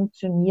 der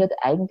funktioniert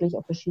eigentlich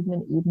auf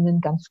verschiedenen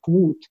Ebenen ganz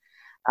gut.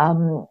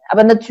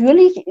 Aber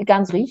natürlich,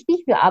 ganz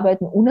richtig, wir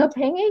arbeiten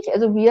unabhängig.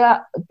 Also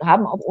wir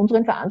haben auf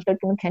unseren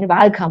Veranstaltungen keine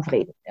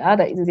Wahlkampfreden. Ja,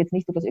 da ist es jetzt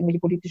nicht so, dass irgendwelche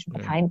politischen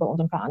Parteien bei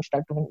unseren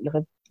Veranstaltungen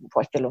ihre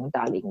Vorstellungen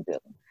darlegen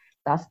würden.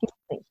 Das gibt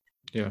es nicht.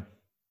 Ja.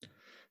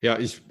 Ja,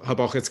 ich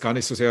habe auch jetzt gar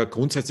nicht so sehr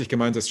grundsätzlich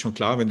gemeint, das ist schon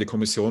klar, wenn die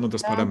Kommission und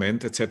das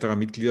Parlament etc.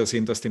 Mitglieder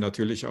sind, dass die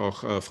natürlich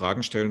auch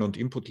Fragen stellen und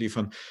Input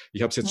liefern.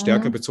 Ich habe es jetzt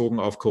stärker bezogen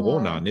auf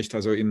Corona, nicht?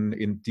 Also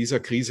in dieser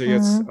Krise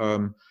jetzt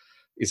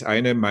ist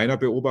eine meiner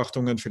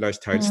Beobachtungen,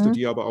 vielleicht teilst du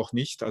die aber auch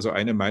nicht, also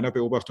eine meiner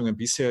Beobachtungen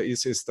bisher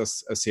ist,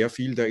 dass sehr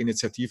viel der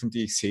Initiativen,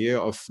 die ich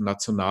sehe, auf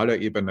nationaler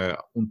Ebene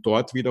und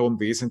dort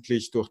wiederum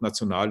wesentlich durch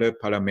nationale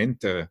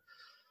Parlamente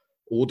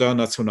oder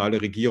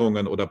nationale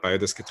Regierungen oder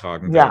beides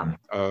getragen werden.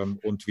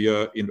 Und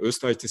wir in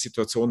Österreich die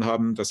Situation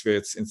haben, dass wir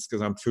jetzt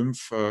insgesamt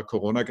 5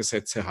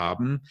 Corona-Gesetze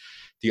haben,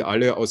 die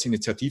alle aus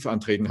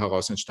Initiativanträgen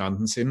heraus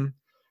entstanden sind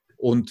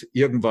und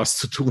irgendwas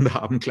zu tun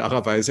haben,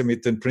 klarerweise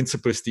mit den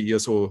Principles, die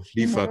ihr so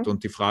liefert.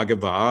 Und die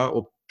Frage war,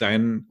 ob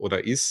dein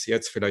oder ist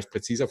jetzt vielleicht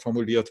präziser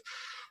formuliert,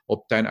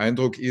 ob dein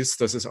Eindruck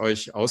ist, dass es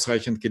euch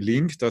ausreichend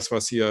gelingt, das,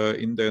 was ihr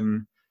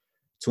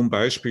zum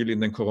Beispiel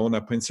in den Corona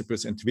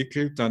Principles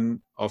entwickelt,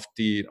 dann auf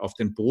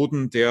den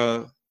Boden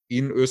der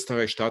in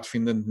Österreich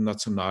stattfindenden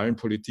nationalen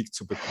Politik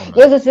zu bekommen?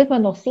 Ja, das wird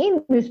man noch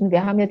sehen müssen.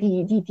 Wir haben ja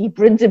die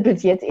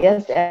Principles jetzt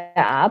erst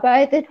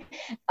erarbeitet.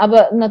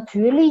 Aber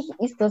natürlich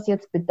ist das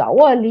jetzt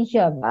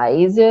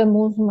bedauerlicherweise,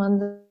 muss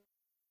man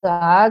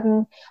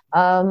sagen,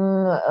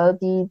 eine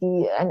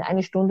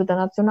Stunde der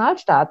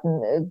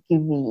Nationalstaaten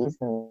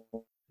gewesen.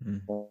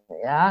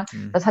 Ja,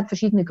 das hat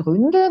verschiedene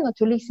Gründe.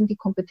 Natürlich sind die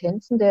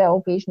Kompetenzen der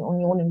Europäischen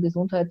Union im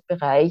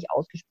Gesundheitsbereich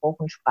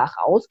ausgesprochen schwach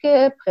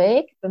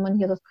ausgeprägt. Wenn man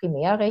hier das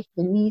Primärrecht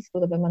liest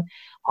oder wenn man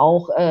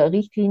auch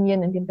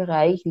Richtlinien in dem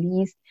Bereich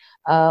liest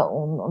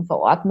und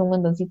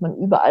Verordnungen, dann sieht man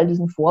überall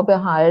diesen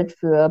Vorbehalt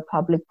für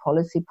Public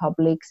Policy,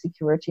 Public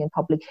Security und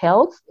Public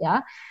Health.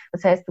 Ja,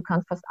 das heißt, du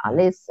kannst fast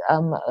alles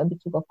in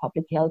Bezug auf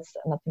Public Health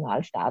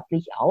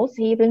nationalstaatlich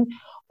aushebeln.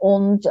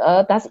 Und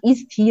das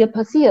ist hier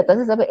passiert. Das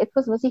ist aber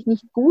etwas, was ich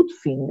nicht gut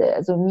finde.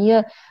 Also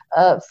mir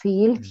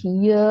fehlt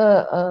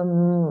hier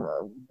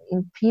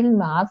in vielen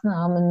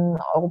Maßnahmen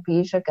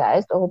europäischer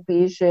Geist,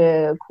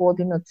 europäische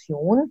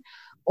Koordination.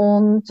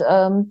 Und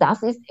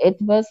das ist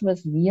etwas,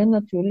 was wir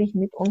natürlich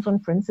mit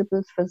unseren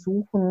Principles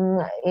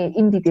versuchen,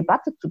 in die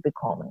Debatte zu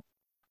bekommen.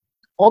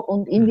 Ob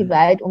und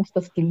inwieweit uns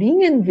das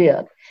gelingen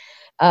wird,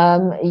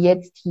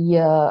 jetzt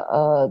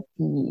hier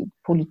die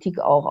Politik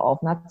auch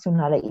auf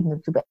nationaler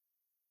Ebene zu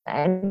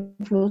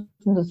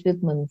beeinflussen, das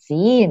wird man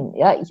sehen.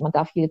 Ja, man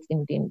darf hier jetzt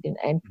den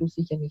Einfluss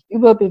sicher nicht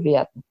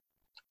überbewerten.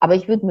 Aber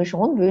ich würde mir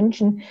schon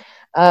wünschen,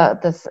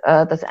 dass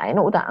das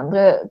eine oder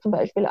andere zum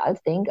Beispiel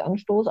als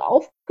Denkanstoß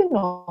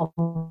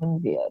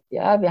aufgenommen wird.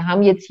 Ja, wir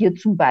haben jetzt hier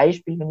zum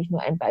Beispiel, wenn ich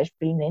nur ein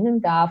Beispiel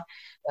nennen darf,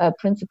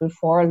 Principle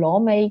for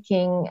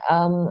Lawmaking,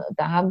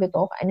 da haben wir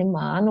doch eine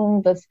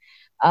Mahnung, dass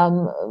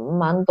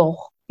man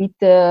doch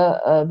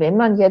bitte, wenn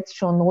man jetzt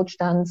schon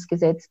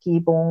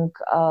Notstandsgesetzgebung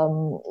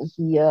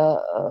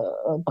hier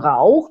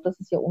braucht, das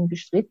ist ja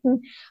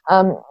unbestritten,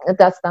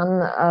 dass dann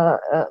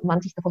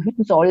man sich davor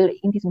hüten soll,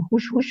 in diesem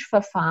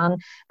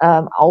Husch-Husch-Verfahren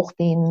auch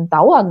den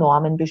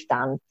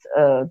Dauernormenbestand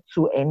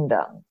zu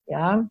ändern.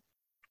 Ja?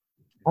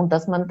 Und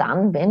dass man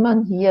dann, wenn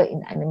man hier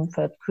in einem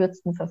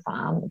verkürzten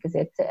Verfahren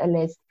Gesetze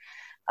erlässt,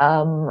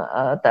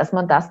 dass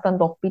man das dann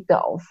doch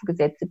bitte auf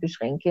Gesetze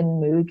beschränken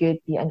möge,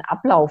 die ein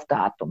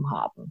Ablaufdatum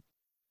haben.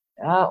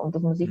 Ja, und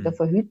dass man sich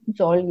davor hüten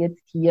soll,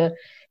 jetzt hier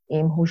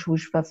im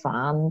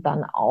Husch-Husch-Verfahren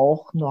dann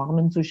auch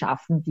Normen zu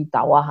schaffen, die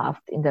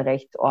dauerhaft in der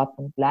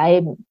Rechtsordnung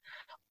bleiben.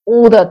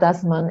 Oder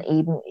dass man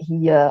eben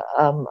hier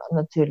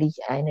natürlich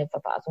eine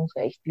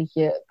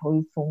verfassungsrechtliche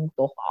Prüfung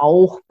doch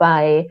auch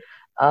bei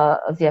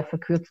sehr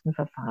verkürzten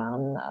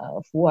Verfahren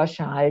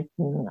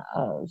vorschalten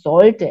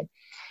sollte.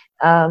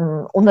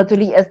 Und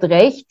natürlich erst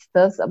recht,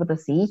 aber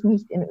das sehe ich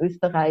nicht in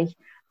Österreich,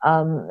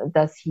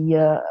 dass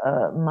hier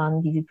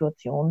man die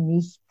Situation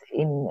nicht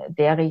in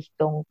der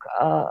Richtung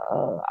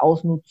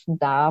ausnutzen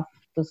darf,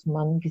 dass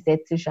man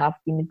Gesetze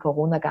schafft, die mit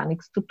Corona gar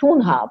nichts zu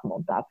tun haben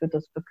und dafür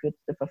das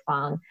verkürzte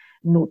Verfahren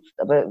nutzt.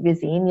 Aber wir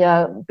sehen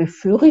ja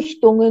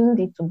Befürchtungen,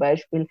 die zum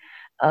Beispiel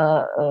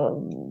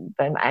beim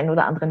einen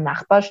oder anderen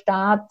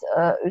Nachbarstaat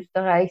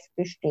Österreichs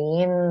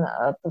bestehen,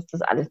 dass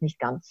das alles nicht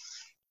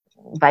ganz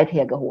weit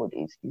hergeholt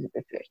ist, diese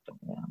Befürchtung.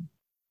 Ja.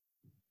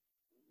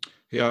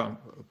 Ja,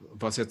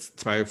 was jetzt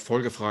 2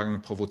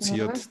 Folgefragen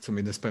provoziert,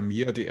 zumindest bei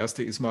mir. Die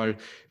erste ist mal,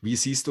 wie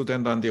siehst du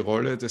denn dann die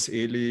Rolle des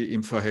ELI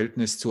im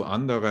Verhältnis zu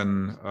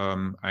anderen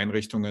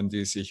Einrichtungen,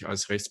 die sich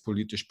als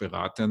rechtspolitisch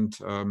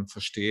beratend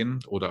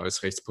verstehen oder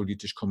als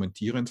rechtspolitisch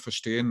kommentierend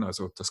verstehen?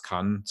 Also das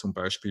kann zum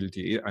Beispiel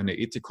eine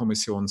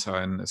Ethikkommission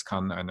sein, es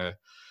kann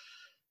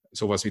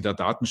sowas wie der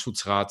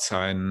Datenschutzrat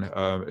sein,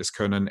 es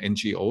können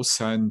NGOs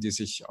sein, die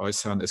sich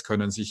äußern, es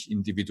können sich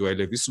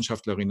individuelle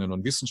Wissenschaftlerinnen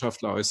und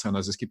Wissenschaftler äußern.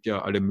 Also es gibt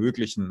ja alle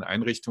möglichen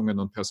Einrichtungen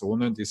und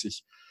Personen, die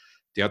sich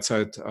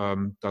derzeit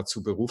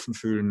dazu berufen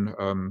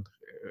fühlen,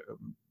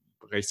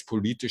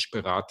 rechtspolitisch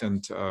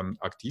beratend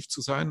aktiv zu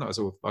sein.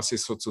 Also was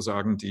ist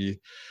sozusagen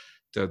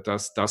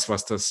das,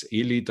 was das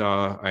ELI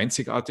da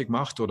einzigartig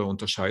macht oder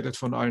unterscheidet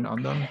von allen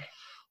anderen?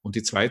 Und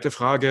die zweite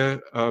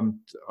Frage,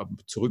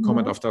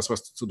 zurückkommend auf das,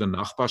 was du zu den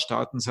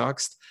Nachbarstaaten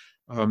sagst,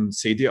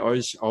 seht ihr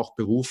euch auch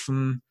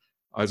berufen,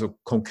 also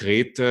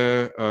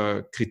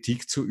konkrete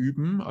Kritik zu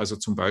üben, also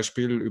zum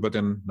Beispiel über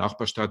den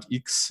Nachbarstaat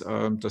X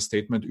das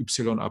Statement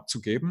Y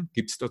abzugeben?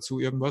 Gibt es dazu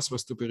irgendwas,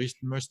 was du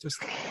berichten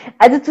möchtest?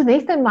 Also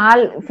zunächst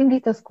einmal finde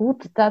ich das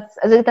gut,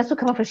 also dazu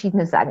kann man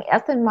Verschiedenes sagen.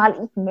 Erst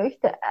einmal, ich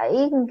möchte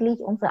eigentlich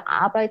unsere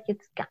Arbeit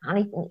jetzt gar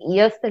nicht in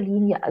erster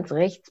Linie als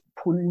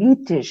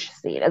rechtspolitisch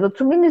sehen. Also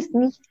zumindest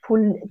nicht,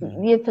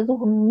 wir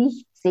versuchen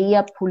nicht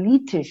sehr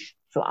politisch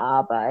zu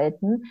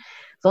arbeiten,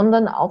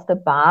 sondern auf der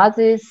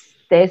Basis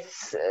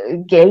des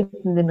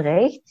geltenden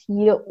Rechts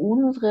hier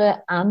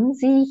unsere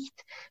Ansicht,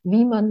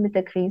 wie man mit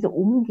der Krise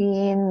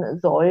umgehen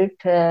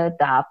sollte,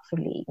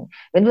 darzulegen.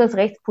 Wenn du das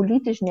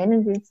rechtspolitisch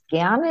nennen willst,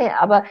 gerne,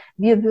 aber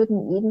wir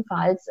würden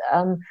jedenfalls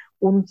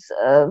uns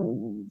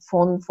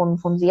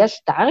von sehr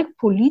stark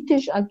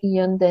politisch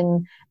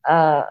agierenden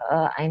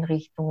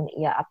Einrichtungen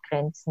eher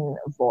abgrenzen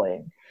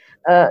wollen.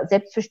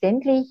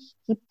 Selbstverständlich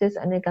gibt es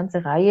eine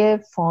ganze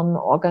Reihe von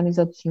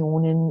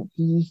Organisationen,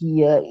 die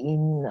hier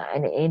in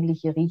eine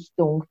ähnliche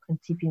Richtung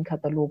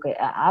Prinzipienkataloge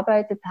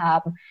erarbeitet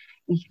haben.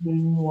 Ich will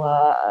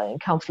nur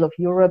Council of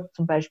Europe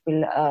zum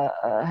Beispiel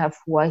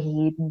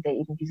hervorheben, der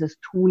eben dieses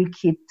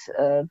Toolkit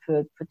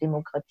für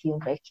Demokratie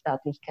und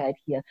Rechtsstaatlichkeit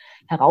hier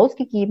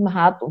herausgegeben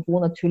hat und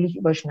wo natürlich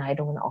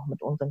Überschneidungen auch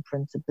mit unseren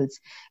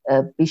Principles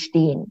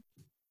bestehen.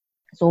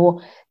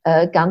 So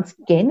ganz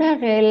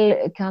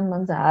generell kann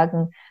man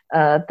sagen,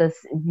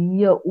 dass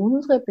wir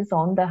unsere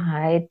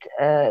Besonderheit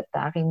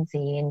darin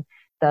sehen,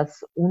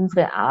 dass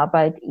unsere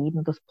Arbeit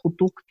eben das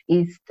Produkt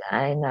ist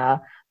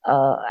einer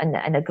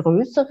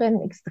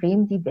größeren,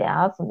 extrem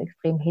divers und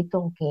extrem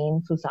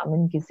heterogen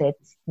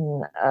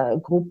zusammengesetzten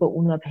Gruppe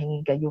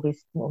unabhängiger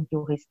Juristen und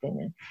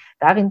Juristinnen.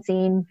 Darin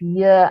sehen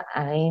wir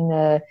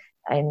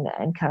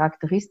ein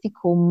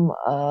Charakteristikum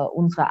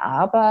unserer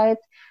Arbeit,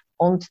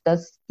 und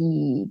dass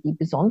die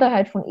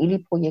Besonderheit von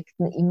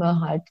ELI-Projekten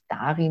immer halt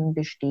darin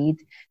besteht,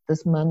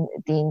 dass man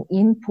den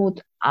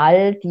Input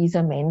all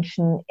dieser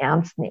Menschen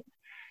ernst nimmt.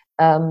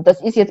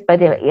 Das ist jetzt bei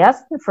der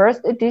ersten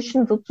First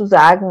Edition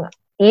sozusagen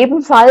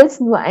ebenfalls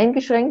nur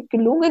eingeschränkt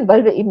gelungen,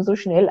 weil wir eben so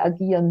schnell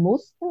agieren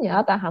mussten.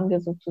 Ja, da haben wir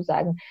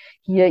sozusagen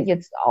hier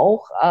jetzt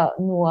auch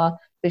nur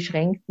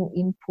beschränkten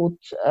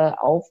Input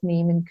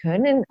aufnehmen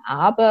können.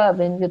 Aber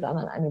wenn wir dann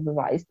an eine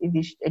Revised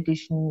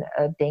Edition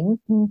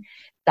denken,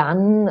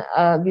 dann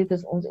wird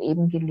es uns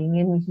eben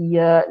gelingen,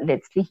 hier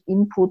letztlich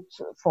Input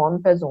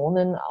von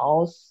Personen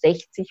aus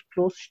 60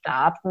 plus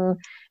Staaten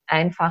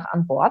einfach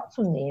an Bord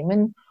zu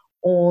nehmen.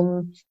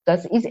 Und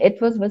das ist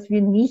etwas, was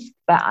wir nicht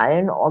bei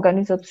allen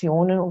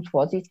Organisationen, um es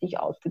vorsichtig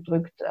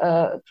ausgedrückt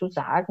zu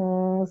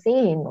sagen,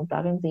 sehen. Und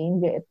darin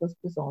sehen wir etwas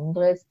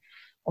Besonderes.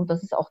 Und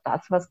das ist auch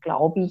das, was,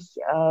 glaube ich,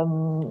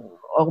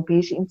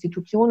 europäische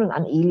Institutionen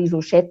an ELI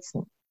so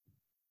schätzen.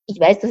 Ich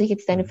weiß, dass ich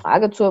jetzt deine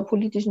Frage zur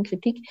politischen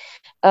Kritik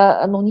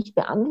noch nicht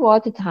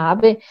beantwortet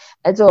habe.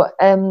 Also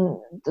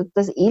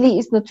das ELI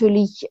ist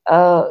natürlich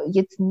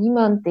jetzt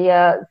niemand,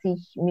 der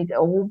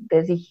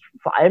sich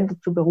vor allem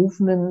dazu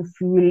berufen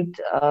fühlt,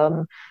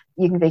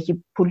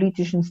 irgendwelche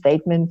politischen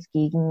Statements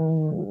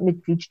gegen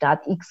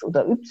Mitgliedstaat X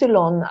oder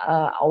Y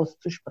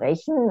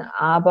auszusprechen,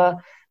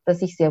 aber dass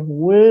sich sehr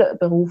wohl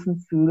berufen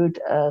fühlt,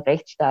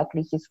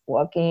 rechtsstaatliches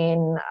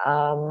Vorgehen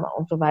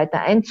und so weiter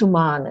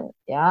einzumahnen.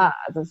 Ja,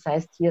 also das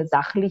heißt hier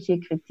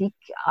sachliche Kritik,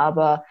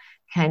 aber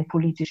kein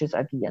politisches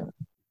Agieren.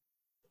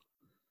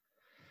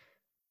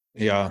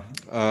 Ja,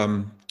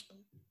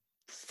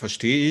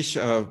 verstehe ich,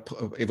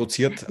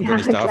 evoziert, ja, wenn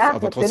ich darf, klar,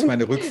 aber trotzdem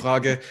eine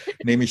Rückfrage,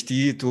 nämlich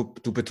du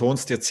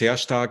betonst jetzt sehr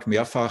stark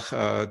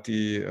mehrfach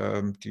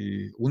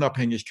die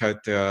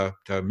Unabhängigkeit der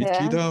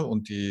Mitglieder ja.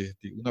 und die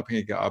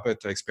unabhängige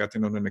Arbeit der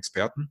Expertinnen und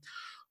Experten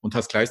und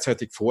hast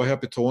gleichzeitig vorher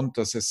betont,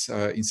 dass es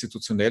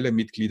institutionelle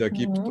Mitglieder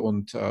gibt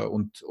und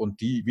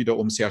die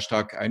wiederum sehr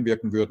stark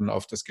einwirken würden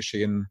auf das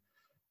Geschehen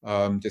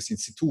des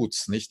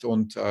Instituts, nicht?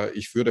 Und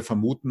ich würde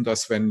vermuten,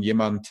 dass wenn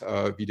jemand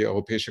wie die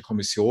Europäische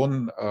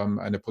Kommission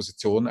eine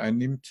Position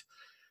einnimmt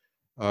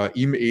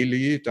im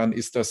ELI, dann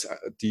ist das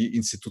die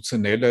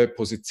institutionelle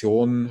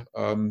Position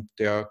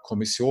der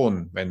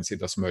Kommission, wenn sie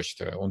das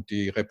möchte. Und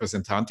die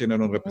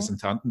Repräsentantinnen und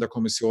Repräsentanten der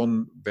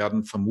Kommission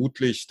werden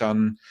vermutlich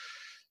dann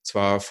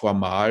zwar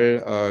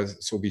formal,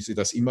 so wie sie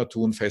das immer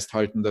tun,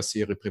 festhalten, dass sie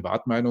ihre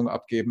Privatmeinung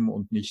abgeben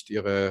und nicht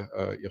ihre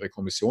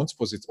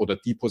Kommissionsposition oder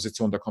die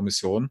Position der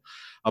Kommission.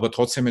 Aber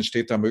trotzdem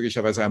entsteht da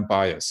möglicherweise ein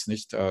Bias,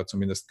 nicht?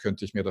 Zumindest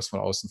könnte ich mir das von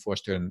außen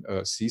vorstellen.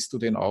 Siehst du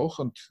den auch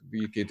und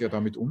wie geht ihr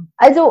damit um?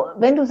 Also,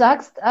 wenn du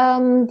sagst,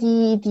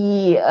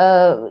 die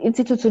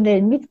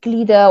institutionellen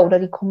Mitglieder oder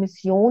die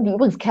Kommission, die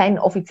übrigens kein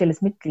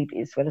offizielles Mitglied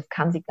ist, weil das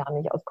kann sie gar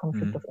nicht aus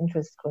Conflict of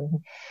Interest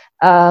Gründen,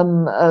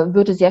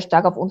 würde sehr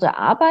stark auf unsere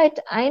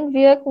Arbeit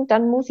einwirken,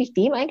 dann muss ich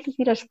dem eigentlich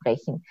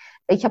widersprechen.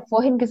 Ich habe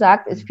vorhin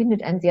gesagt, es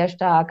findet ein sehr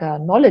starker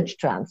Knowledge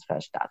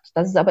Transfer statt.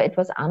 Das ist aber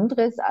etwas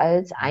anderes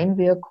als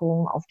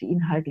Einwirkung auf die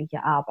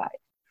inhaltliche Arbeit.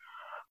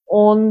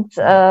 Und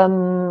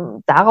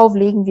darauf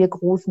legen wir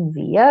großen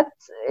Wert.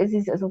 Es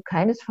ist also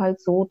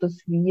keinesfalls so, dass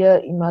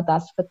wir immer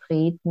das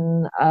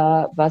vertreten,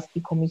 was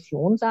die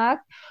Kommission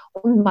sagt.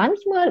 Und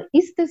manchmal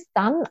ist es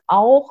dann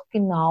auch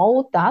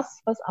genau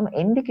das, was am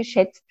Ende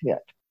geschätzt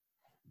wird.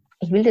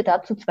 Ich will dir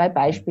dazu 2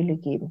 Beispiele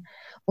geben.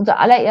 Unser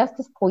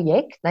allererstes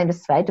Projekt, nein,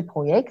 das zweite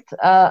Projekt,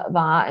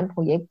 war ein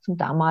Projekt zum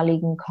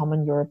damaligen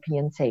Common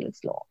European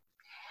Sales Law.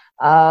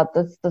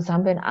 Das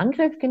haben wir in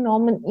Angriff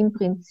genommen, im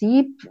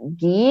Prinzip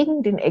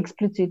gegen den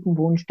expliziten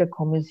Wunsch der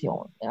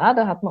Kommission. Ja,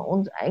 da hat man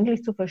uns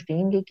eigentlich zu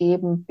verstehen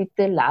gegeben,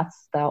 bitte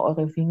lasst da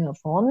eure Finger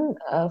von,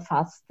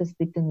 fasst das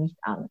bitte nicht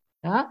an.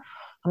 Ja,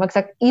 haben wir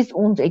gesagt, ist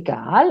uns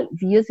egal,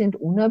 wir sind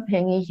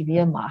unabhängig,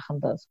 wir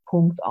machen das,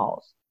 Punkt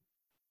aus.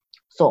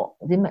 So,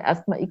 sind wir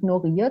erstmal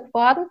ignoriert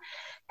worden.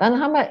 Dann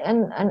haben wir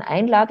ein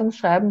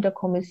Einladungsschreiben der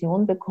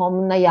Kommission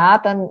bekommen, na ja,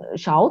 dann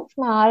schaut's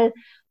mal,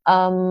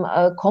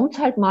 kommt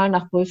halt mal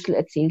nach Brüssel,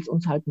 erzählt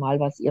uns halt mal,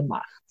 was ihr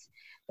macht.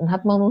 Dann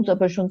hat man uns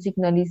aber schon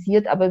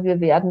signalisiert, aber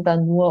wir werden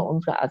dann nur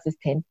unsere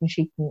Assistenten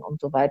schicken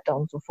und so weiter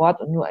und so fort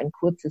und nur ein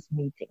kurzes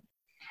Meeting.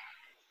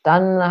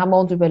 Dann haben wir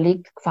uns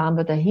überlegt, fahren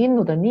wir dahin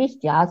oder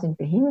nicht? Ja, sind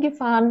wir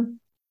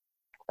hingefahren.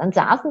 Dann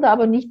saßen da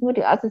aber nicht nur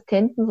die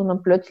Assistenten,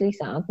 sondern plötzlich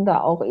saßen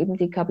da auch eben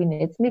die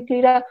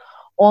Kabinettsmitglieder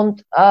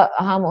und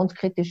haben uns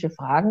kritische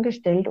Fragen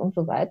gestellt und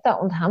so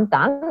weiter und haben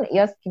dann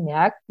erst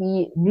gemerkt,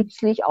 wie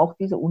nützlich auch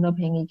diese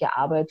unabhängige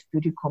Arbeit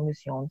für die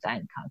Kommission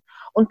sein kann.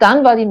 Und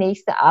dann war die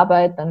nächste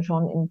Arbeit dann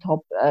schon im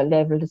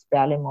Top-Level des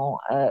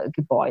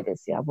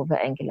Berlaymont-Gebäudes, ja, wo wir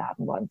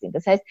eingeladen worden sind.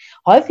 Das heißt,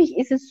 häufig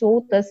ist es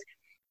so, dass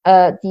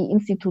die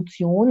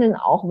Institutionen,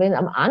 auch wenn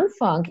am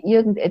Anfang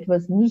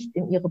irgendetwas nicht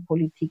in ihre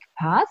Politik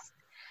passt,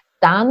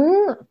 dann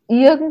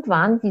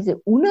irgendwann diese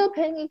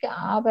unabhängige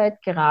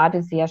Arbeit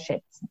gerade sehr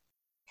schätzen.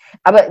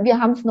 Aber wir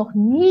haben es noch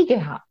nie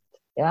gehabt,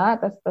 ja,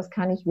 das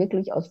kann ich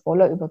wirklich aus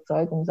voller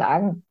Überzeugung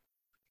sagen,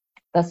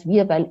 dass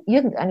wir, weil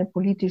irgendeine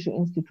politische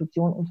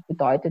Institution uns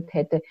bedeutet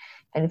hätte,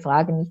 eine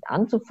Frage nicht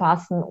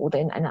anzufassen oder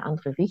in eine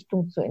andere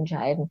Richtung zu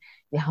entscheiden,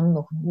 wir haben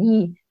noch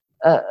nie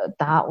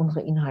da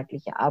unsere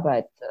inhaltliche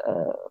Arbeit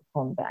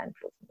von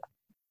beeinflussen lassen.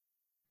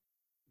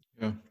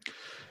 Ja,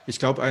 ich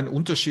glaube, ein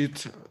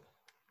Unterschied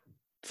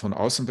von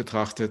außen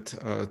betrachtet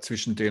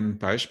zwischen den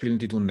Beispielen,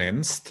 die du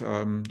nennst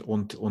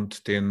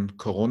und den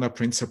Corona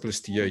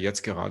Principles, die ihr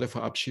jetzt gerade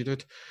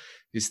verabschiedet,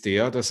 ist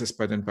der, dass es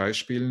bei den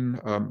Beispielen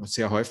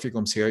sehr häufig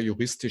um sehr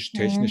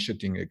juristisch-technische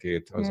Dinge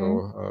geht,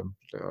 also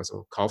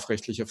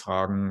kaufrechtliche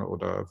Fragen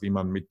oder wie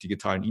man mit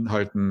digitalen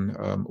Inhalten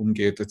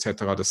umgeht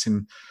etc. Das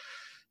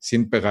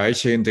sind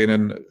Bereiche, in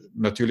denen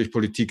natürlich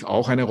Politik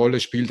auch eine Rolle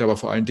spielt, aber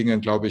vor allen Dingen,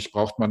 glaube ich,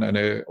 braucht man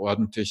eine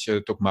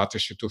ordentliche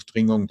dogmatische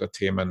Durchdringung der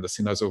Themen. Das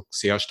sind also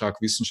sehr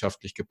stark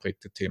wissenschaftlich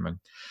geprägte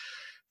Themen.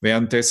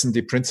 Während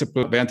die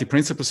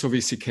Principles, so wie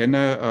ich sie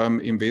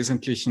kenne, im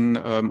Wesentlichen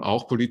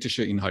auch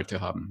politische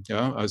Inhalte haben,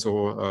 ja, also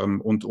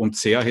und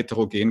sehr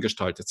heterogen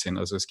gestaltet sind.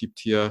 Also es gibt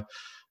hier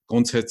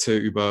Grundsätze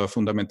über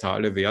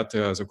fundamentale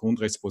Werte, also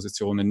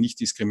Grundrechtspositionen,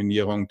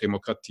 Nichtdiskriminierung,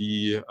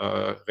 Demokratie,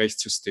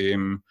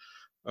 Rechtssystem,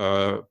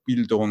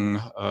 Bildung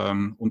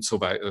und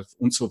so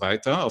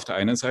weiter. Auf der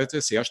einen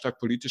Seite sehr stark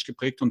politisch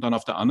geprägt und dann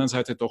auf der anderen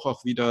Seite doch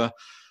auch wieder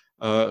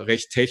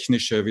recht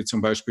technische, wie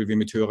zum Beispiel, wie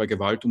mit höherer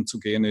Gewalt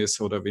umzugehen ist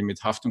oder wie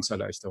mit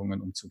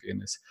Haftungserleichterungen umzugehen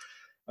ist.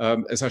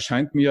 Es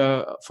erscheint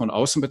mir von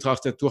außen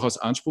betrachtet durchaus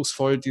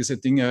anspruchsvoll, diese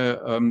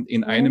Dinge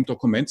in einem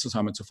Dokument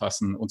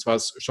zusammenzufassen. Und zwar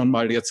schon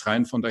mal jetzt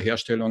rein von der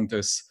Herstellung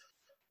des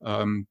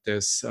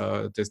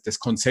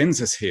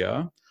Konsenses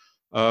her.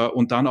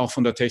 Und dann auch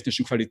von der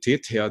technischen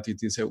Qualität her, die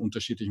diese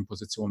unterschiedlichen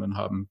Positionen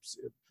haben.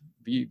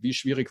 Wie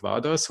schwierig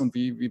war das und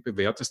wie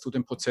bewertest du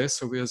den Prozess,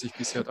 so wie er sich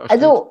bisher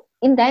darstellt? Also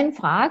in deinen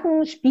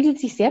Fragen spiegelt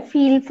sich sehr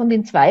viel von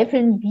den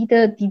Zweifeln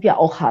wider, die wir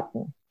auch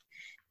hatten.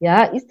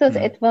 Ja, ist das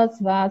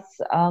etwas, was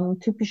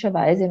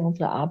typischerweise in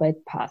unsere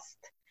Arbeit passt?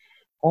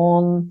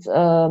 Und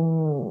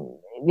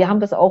wir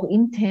haben das auch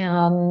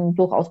intern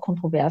durchaus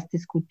kontrovers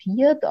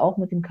diskutiert, auch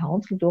mit dem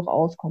Council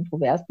durchaus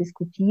kontrovers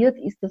diskutiert.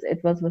 Ist das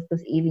etwas, was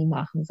das ELI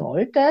machen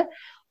sollte?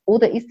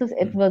 Oder ist das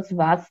etwas,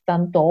 was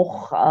dann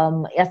doch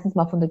erstens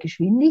mal von der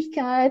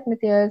Geschwindigkeit,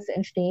 mit der es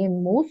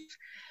entstehen muss,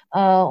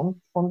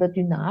 und von der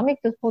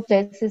Dynamik des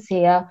Prozesses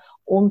her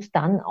und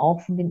dann auch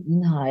von den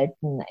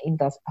Inhalten in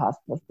das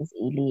passt, was das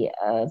ELI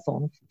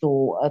sonst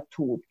so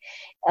tut.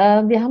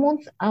 Wir haben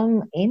uns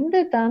am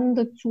Ende dann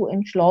dazu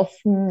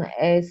entschlossen,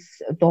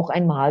 es doch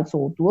einmal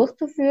so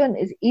durchzuführen.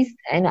 Es ist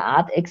eine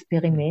Art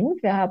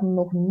Experiment. Wir haben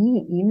noch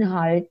nie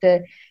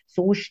Inhalte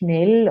so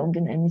schnell und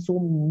in einem so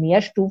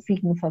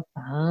mehrstufigen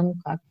Verfahren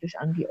praktisch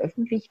an die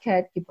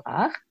Öffentlichkeit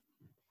gebracht.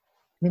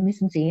 Wir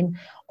müssen sehen,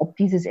 ob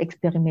dieses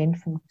Experiment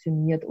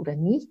funktioniert oder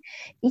nicht.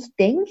 Ich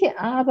denke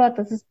aber,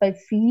 dass es bei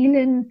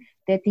vielen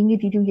der Dinge,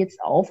 die du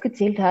jetzt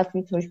aufgezählt hast,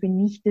 wie zum Beispiel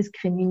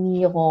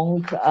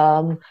Nichtdiskriminierung,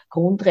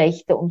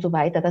 Grundrechte und so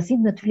weiter, das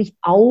sind natürlich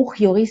auch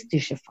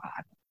juristische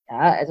Fragen.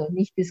 Ja, also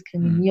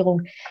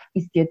Nichtdiskriminierung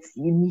ist jetzt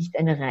nicht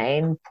eine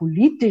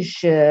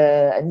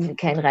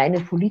kein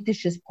reines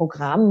politisches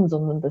Programm,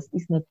 sondern das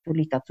ist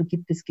natürlich, dazu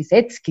gibt es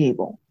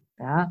Gesetzgebung.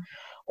 Ja.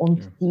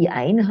 und Ja. die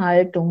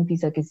Einhaltung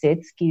dieser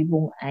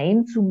Gesetzgebung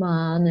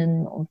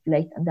einzumahnen und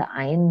vielleicht an der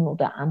einen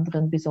oder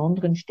anderen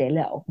besonderen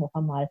Stelle auch noch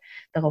einmal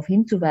darauf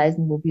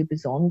hinzuweisen, wo wir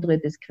besondere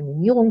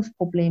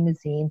Diskriminierungsprobleme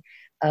sehen.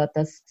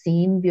 Das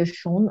sehen wir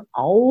schon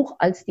auch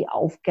als die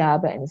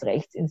Aufgabe eines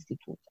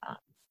Rechtsinstituts an.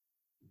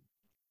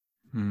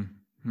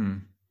 Hm,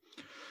 hm.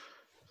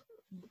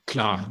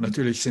 Klar,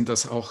 natürlich sind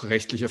das auch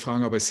rechtliche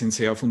Fragen, aber es sind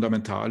sehr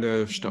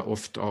fundamentale,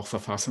 oft auch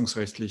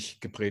verfassungsrechtlich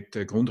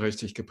geprägte,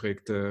 grundrechtlich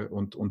geprägte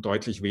und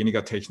deutlich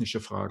weniger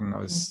technische Fragen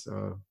als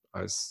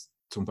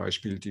zum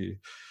Beispiel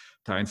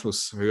der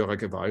Einfluss höherer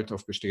Gewalt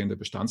auf bestehende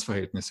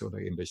Bestandsverhältnisse oder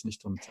ähnlich,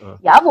 nicht?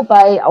 Ja,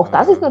 wobei auch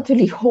das ist Äh,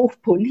 natürlich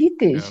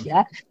hochpolitisch.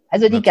 ja, Ja.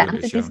 Also die ganze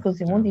natürlich, ja,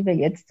 Diskussion, ja, die wir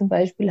jetzt zum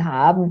Beispiel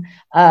haben,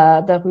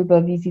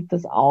 darüber, wie sieht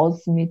das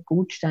aus mit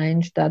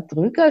Gutschein statt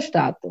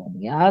Rückerstattung?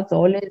 Ja,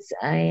 soll es ja,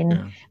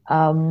 ein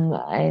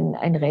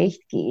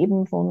Recht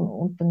geben von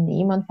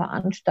Unternehmern,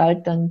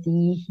 Veranstaltern,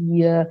 die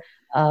hier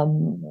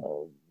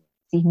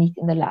sich nicht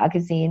in der Lage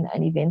sehen,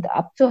 ein Event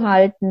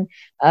abzuhalten,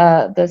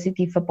 dass sie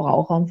die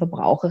Verbraucher und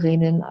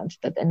Verbraucherinnen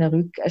anstatt einer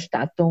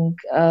Rückerstattung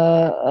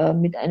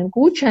mit einem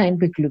Gutschein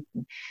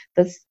beglücken.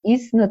 Das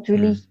ist hm,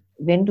 natürlich,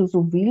 wenn du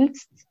so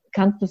willst,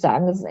 kannst du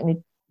sagen, das ist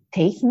eine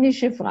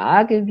technische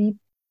Frage, wie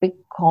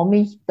bekomme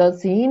ich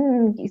das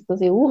hin? Ist das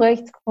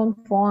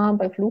EU-rechtskonform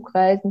bei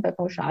Flugreisen, bei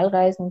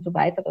Pauschalreisen und so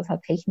weiter? Das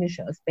hat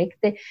technische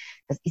Aspekte.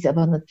 Das ist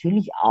aber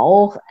natürlich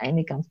auch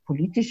eine ganz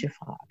politische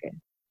Frage.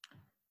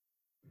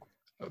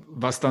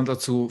 Was dann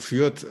dazu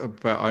führt,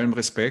 bei allem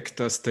Respekt,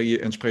 dass die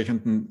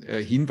entsprechenden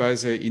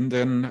Hinweise in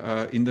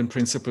den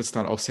Principles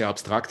dann auch sehr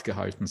abstrakt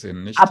gehalten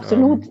sind, nicht?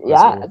 Absolut,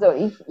 ja. Also,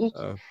 Also äh,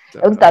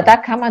 und äh, da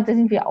kann man, da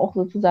sind wir auch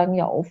sozusagen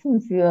ja offen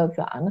für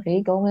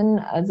Anregungen.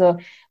 Also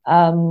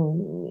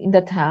in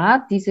der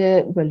Tat,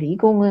 diese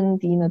Überlegungen,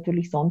 die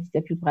natürlich sonst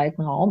sehr viel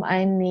breiten Raum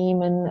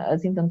einnehmen,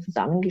 sind dann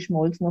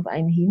zusammengeschmolzen auf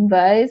einen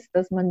Hinweis,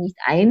 dass man nicht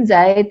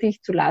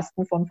einseitig zu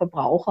Lasten von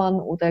Verbrauchern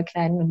oder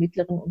kleinen und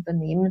mittleren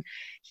Unternehmen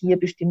hier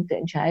bestimmte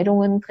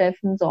Entscheidungen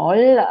treffen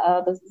soll.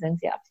 Das ist ein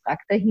sehr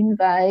abstrakter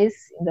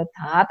Hinweis, in der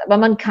Tat. Aber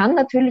man kann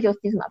natürlich aus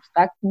diesem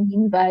abstrakten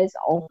Hinweis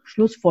auch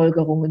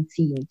Schlussfolgerungen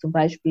ziehen. Zum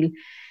Beispiel,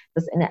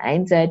 dass eine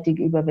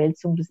einseitige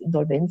Überwälzung des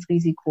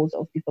Insolvenzrisikos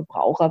auf die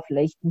Verbraucher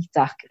vielleicht nicht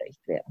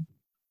sachgerecht wäre.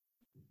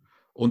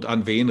 und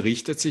an wen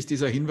richtet sich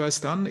dieser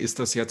Hinweis dann? Ist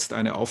das jetzt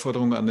eine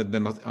Aufforderung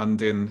an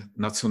den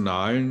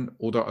nationalen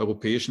oder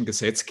europäischen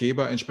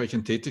Gesetzgeber,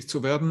 entsprechend tätig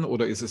zu werden?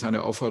 Oder ist es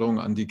eine Aufforderung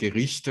an die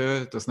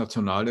Gerichte, das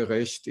nationale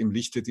Recht im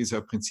Lichte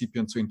dieser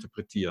Prinzipien zu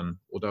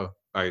interpretieren? Oder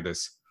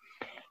beides?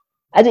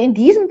 Also in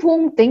diesem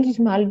Punkt, denke ich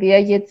mal,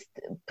 wäre jetzt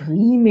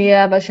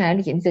primär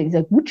wahrscheinlich in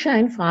dieser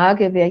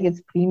Gutscheinfrage, wäre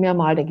jetzt primär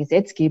mal der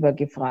Gesetzgeber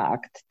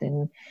gefragt.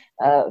 Denn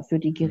für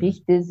die Hm.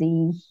 Gerichte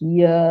sehe ich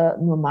hier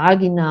nur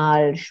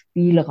marginal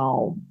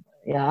Spielraum.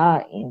 Ja,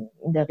 in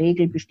der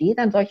Regel besteht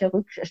ein solcher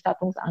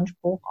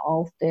Rückerstattungsanspruch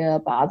auf der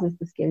Basis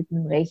des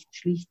geltenden Rechts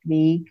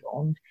schlichtweg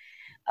und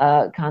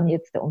kann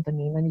jetzt der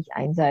Unternehmer nicht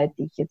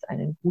einseitig jetzt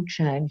einen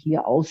Gutschein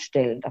hier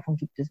ausstellen. Davon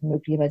gibt es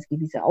möglicherweise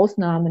gewisse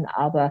Ausnahmen,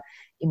 aber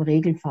im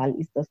Regelfall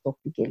ist das doch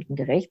die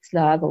geltende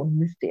Rechtslage und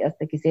müsste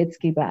erst der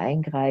Gesetzgeber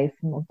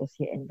eingreifen und das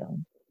hier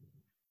ändern.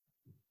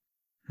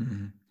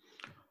 Mhm.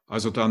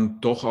 Also dann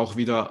doch auch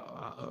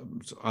wieder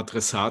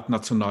Adressat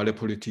nationale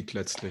Politik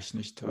letztlich,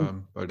 nicht?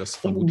 Weil das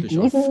vermutlich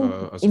also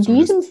In diesem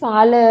zumindest,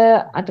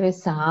 Falle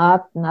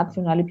Adressat,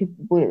 nationale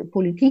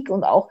Politik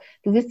und auch,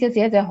 du wirst ja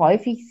sehr, sehr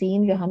häufig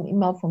sehen, wir haben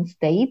immer von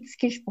States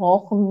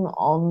gesprochen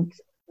und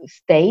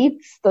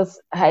States,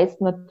 das heißt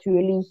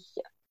natürlich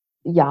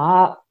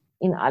ja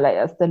in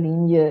allererster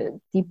Linie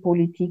die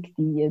Politik,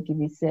 die hier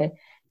gewisse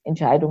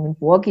Entscheidungen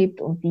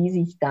vorgibt und die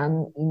sich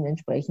dann in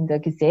entsprechender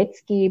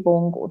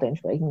Gesetzgebung oder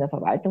entsprechender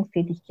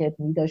Verwaltungstätigkeit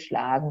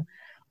niederschlagen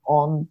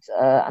und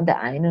an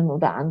der einen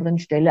oder anderen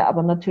Stelle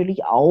aber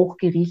natürlich auch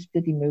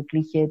Gerichte, die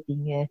mögliche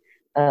Dinge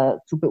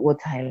zu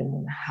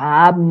beurteilen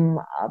haben,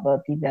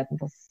 aber die werden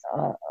das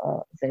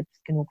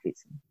selbst genug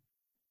wissen.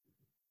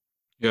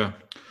 ja.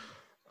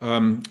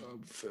 Ähm,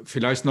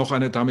 Vielleicht noch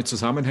eine damit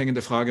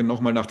zusammenhängende Frage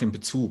nochmal nach dem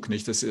Bezug.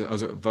 Nicht?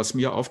 Also was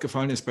mir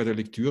aufgefallen ist bei der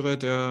Lektüre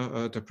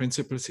der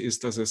Principles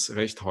ist, dass es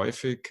recht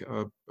häufig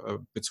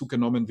Bezug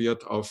genommen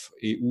wird auf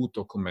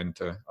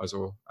EU-Dokumente.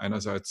 Also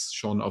einerseits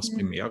schon aufs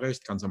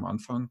Primärrecht ganz am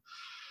Anfang,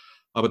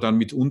 aber dann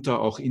mitunter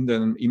auch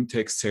im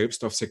Text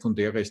selbst auf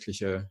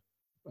sekundärrechtliche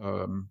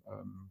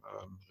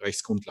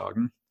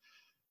Rechtsgrundlagen.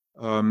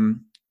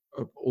 Ähm,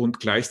 und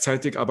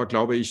gleichzeitig aber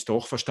glaube ich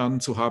doch verstanden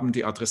zu haben,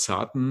 die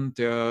Adressaten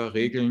der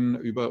Regeln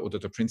oder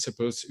der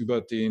Principles über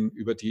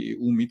die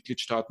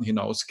EU-Mitgliedstaaten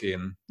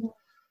hinausgehen.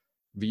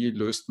 Wie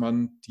löst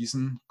man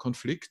diesen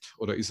Konflikt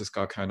oder ist es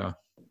gar keiner?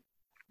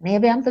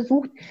 Naja, wir haben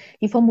versucht,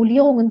 die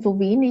Formulierungen so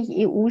wenig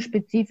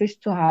EU-spezifisch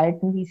zu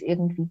halten, wie es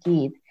irgendwie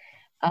geht.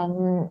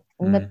 Hm.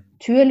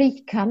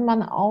 Natürlich kann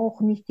man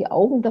auch nicht die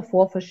Augen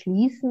davor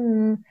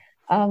verschließen,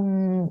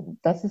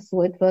 dass es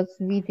so etwas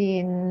wie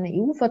den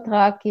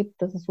EU-Vertrag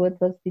gibt, dass es so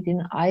etwas wie den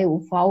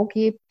AEUV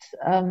gibt.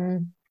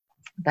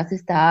 dass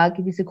es da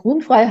gewisse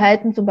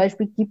Grundfreiheiten zum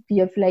Beispiel gibt, die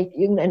ja vielleicht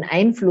irgendeinen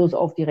Einfluss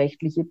auf die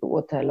rechtliche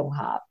Beurteilung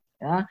haben.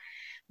 Ja?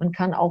 Man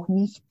kann auch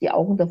nicht die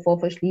Augen davor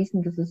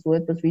verschließen, dass es so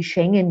etwas wie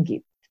Schengen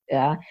gibt.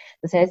 Ja,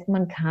 das heißt,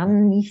 man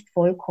kann nicht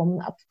vollkommen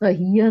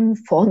abstrahieren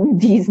von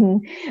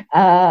diesen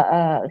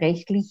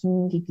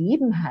rechtlichen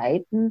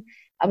Gegebenheiten.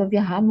 Aber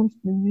wir haben uns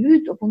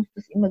bemüht, ob uns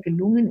das immer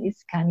gelungen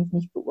ist, kann ich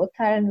nicht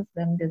beurteilen. Das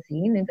werden wir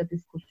sehen in der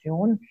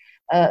Diskussion.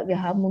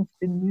 Wir haben uns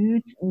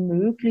bemüht,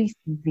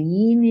 möglichst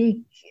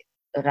wenig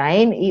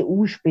rein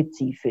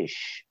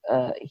EU-spezifisch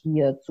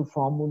hier zu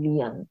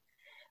formulieren,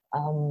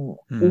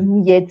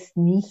 um jetzt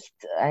nicht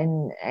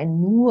ein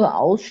nur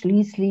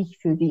ausschließlich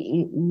für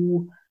die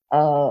EU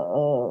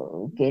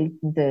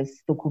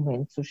geltendes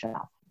Dokument zu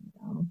schaffen.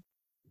 Ja.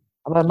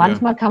 Aber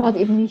manchmal kann man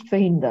es eben nicht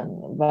verhindern,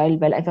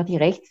 weil einfach die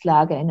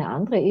Rechtslage eine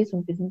andere ist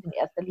und wir sind in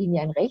erster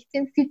Linie ein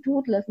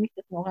Rechtsinstitut, lass mich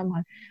das noch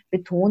einmal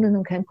betonen,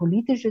 und kein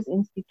politisches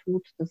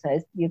Institut. Das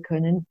heißt, wir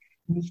können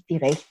nicht die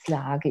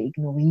Rechtslage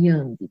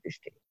ignorieren, die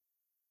besteht.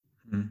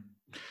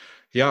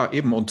 Ja,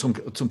 eben, und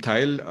zum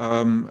Teil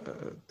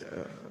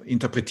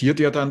interpretiert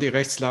ihr dann die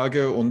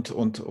Rechtslage und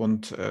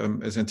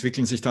es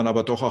entwickeln sich dann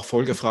aber doch auch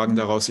Folgefragen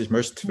daraus. Ich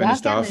möchte, wenn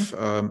ich darf,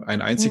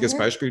 ein einziges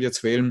Beispiel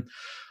jetzt wählen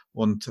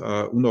und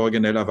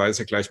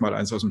unoriginellerweise gleich mal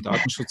eins aus dem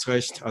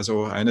Datenschutzrecht.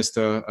 Also eines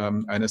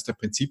der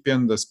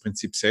Prinzipien, das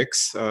Prinzip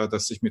 6,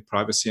 das sich mit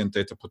Privacy and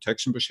Data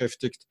Protection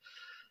beschäftigt,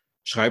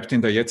 schreibt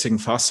in der jetzigen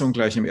Fassung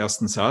gleich im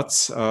ersten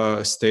Satz,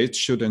 States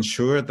should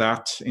ensure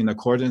that in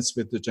accordance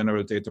with the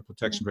General Data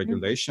Protection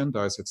Regulation,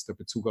 da ist jetzt der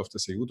Bezug auf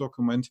das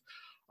EU-Dokument,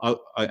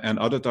 and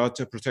other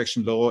data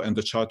protection law and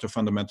the Charter of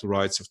Fundamental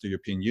Rights of the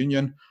European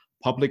Union,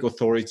 public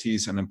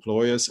authorities and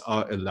employers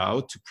are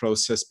allowed to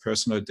process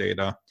personal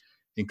data,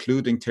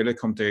 including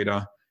telecom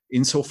data,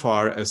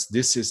 insofar as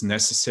this is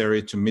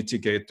necessary to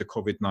mitigate the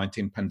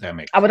COVID-19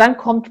 pandemic. Aber dann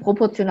kommt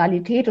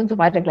Proportionalität und so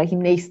weiter gleich im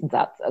nächsten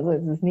Satz. Also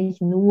es ist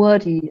nicht nur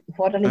die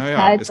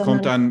Erforderlichkeit, es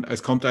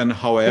kommt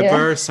ein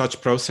however,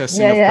 such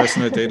processing of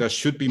personal data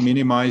should be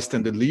minimized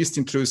and the least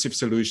intrusive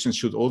solutions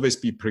should always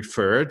be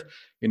preferred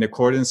in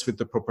accordance with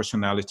the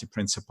proportionality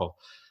principle.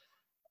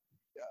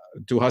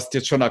 Du hast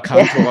jetzt schon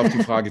erkannt, worauf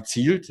die Frage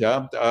zielt.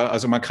 Ja?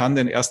 Also man kann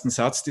den ersten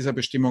Satz dieser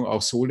Bestimmung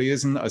auch so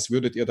lesen, als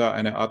würdet ihr da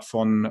eine Art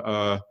von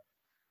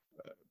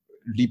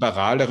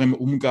liberalerem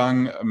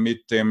Umgang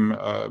mit dem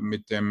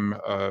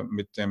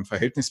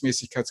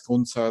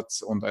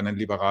Verhältnismäßigkeitsgrundsatz und einen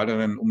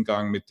liberaleren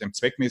Umgang mit dem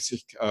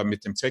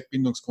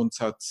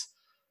Zweckbindungsgrundsatz,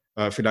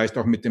 vielleicht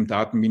auch mit dem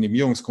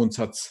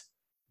Datenminimierungsgrundsatz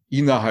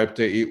innerhalb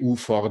der EU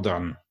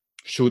fordern.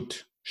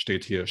 Should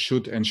steht hier,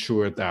 should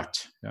ensure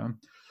that. Ja.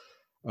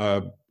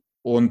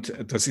 Und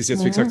das ist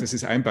jetzt, wie gesagt, das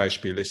ist ein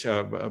Beispiel,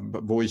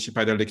 wo ich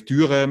bei der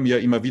Lektüre mir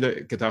immer wieder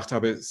gedacht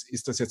habe,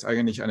 ist das jetzt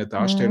eigentlich eine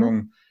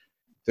Darstellung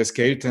des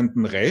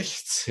geltenden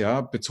Rechts,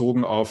 ja,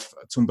 bezogen auf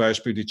zum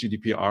Beispiel die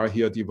GDPR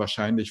hier, die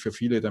wahrscheinlich für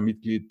viele der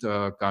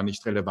Mitglieder gar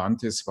nicht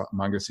relevant ist,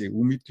 mangels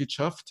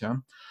EU-Mitgliedschaft, ja.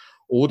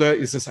 Oder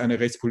ist es eine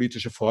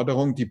rechtspolitische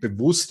Forderung, die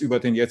bewusst über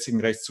den jetzigen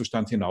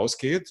Rechtszustand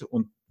hinausgeht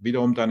und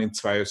wiederum dann in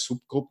zwei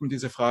Subgruppen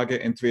diese Frage,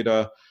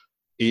 entweder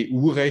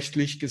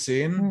EU-rechtlich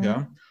gesehen,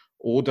 ja,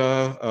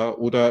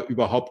 oder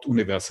überhaupt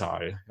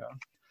universal, ja.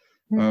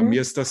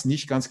 Mir ist das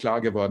nicht ganz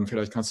klar geworden.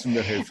 Vielleicht kannst du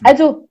mir helfen.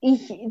 Also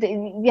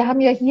wir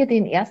haben ja hier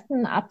den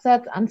ersten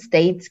Absatz an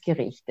States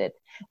gerichtet.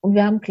 Und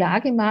wir haben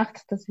klar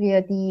gemacht, dass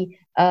wir die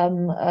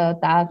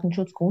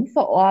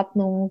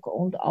Datenschutzgrundverordnung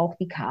und auch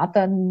die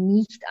Charta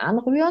nicht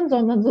anrühren,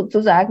 sondern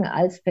sozusagen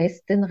als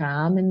festen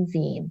Rahmen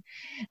sehen.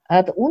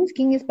 Uns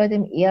ging es bei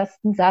dem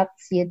ersten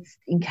Satz jetzt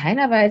in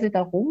keiner Weise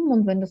darum,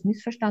 und wenn das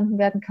missverstanden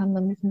werden kann,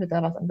 dann müssen wir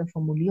da was an der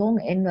Formulierung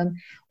ändern.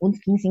 Uns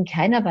ging es in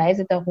keiner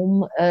Weise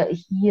darum,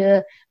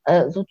 hier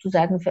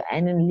sozusagen für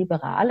einen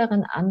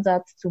liberaleren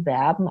Ansatz zu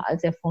werben,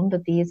 als er von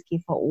der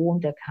DSGVO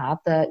und der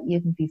Charta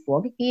irgendwie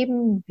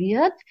vorgegeben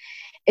wird.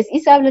 Es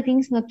ist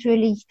allerdings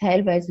natürlich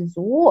teilweise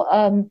so,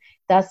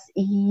 dass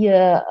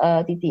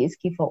hier die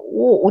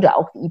DSGVO oder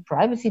auch die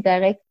E-Privacy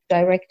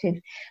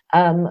Directive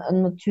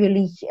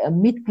natürlich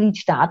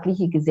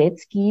mitgliedstaatliche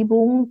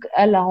Gesetzgebung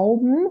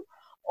erlauben.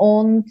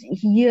 Und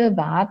hier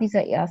war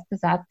dieser erste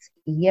Satz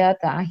eher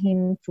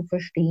dahin zu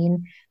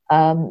verstehen,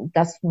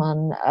 dass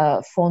man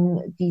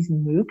von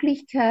diesen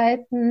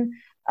Möglichkeiten,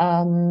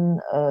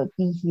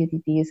 die hier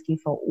die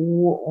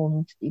DSGVO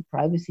und die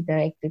Privacy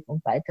Directive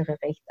und weitere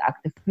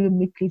Rechtsakte für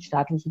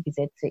mitgliedstaatliche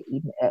Gesetze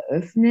eben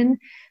eröffnen,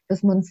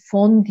 dass man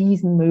von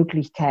diesen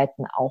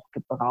Möglichkeiten auch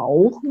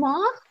Gebrauch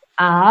macht,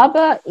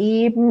 aber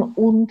eben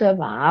unter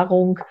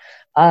Wahrung,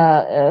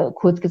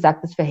 kurz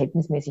gesagt, des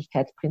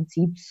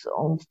Verhältnismäßigkeitsprinzips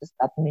und des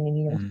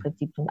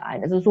Datenminimierungsprinzips und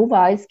allen. Also so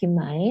war es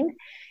gemeint.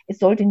 Es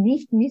sollte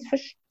nicht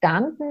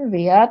missverstanden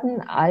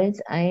werden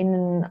als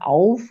einen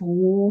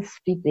Aufruf,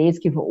 die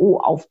DSGVO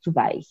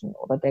aufzuweichen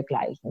oder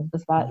dergleichen. Also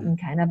das war in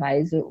keiner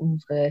Weise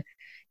unsere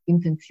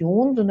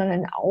Intention, sondern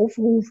ein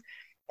Aufruf,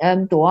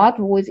 dort,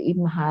 wo es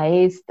eben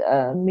heißt,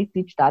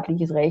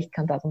 mitgliedstaatliches Recht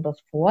kann das und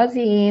das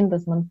vorsehen,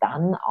 dass man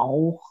dann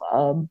auch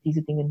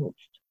diese Dinge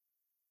nutzt.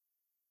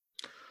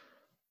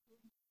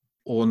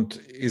 Und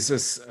ist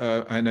es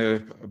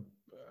eine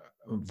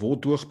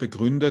wodurch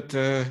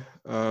begründete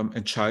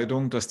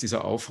Entscheidung, dass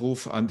dieser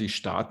Aufruf an die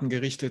Staaten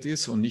gerichtet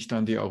ist und nicht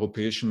an die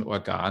europäischen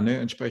Organe,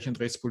 entsprechend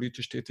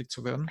rechtspolitisch tätig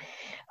zu werden?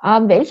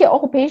 Welche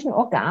europäischen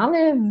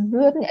Organe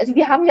würden, also Naja,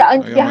 wir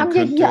man haben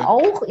ja hier könnte,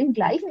 auch im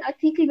gleichen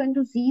Artikel, wenn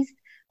du siehst,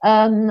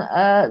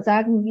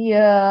 sagen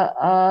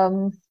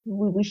wir,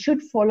 we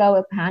should follow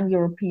a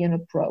pan-European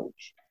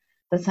approach.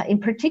 Das in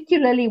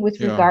particularly with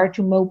ja, regard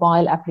to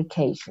mobile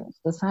applications.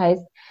 Das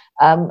heißt,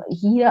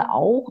 hier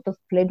auch das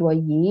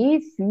Plädoyer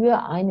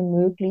für eine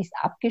möglichst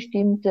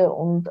abgestimmte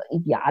und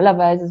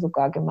idealerweise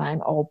sogar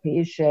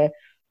gemeineuropäische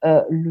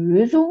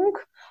Lösung.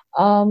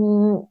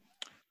 Ähm,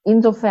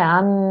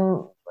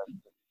 insofern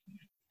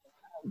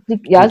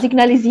ja, gut.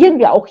 signalisieren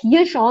wir auch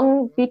hier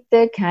schon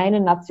bitte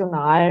keine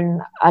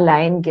nationalen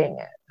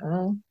Alleingänge.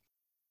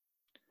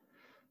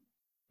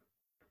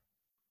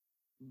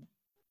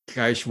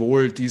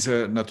 Gleichwohl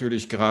diese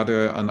natürlich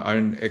gerade an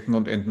allen Ecken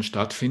und Enden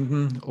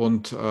stattfinden.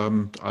 Und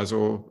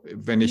also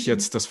wenn ich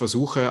jetzt das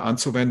versuche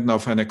anzuwenden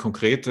auf eine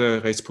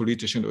konkrete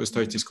rechtspolitisch in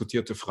Österreich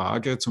diskutierte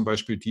Frage, zum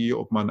Beispiel die,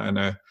 ob man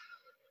eine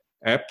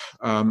App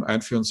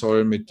einführen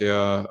soll, mit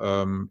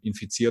der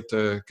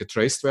Infizierte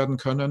getraced werden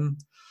können,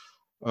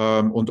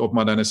 und ob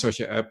man eine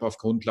solche App auf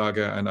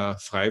Grundlage einer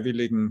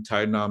freiwilligen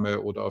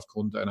Teilnahme oder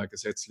aufgrund einer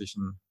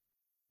gesetzlichen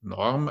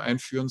Norm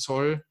einführen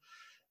soll.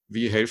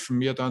 Wie helfen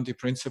mir dann die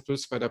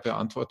Principles bei der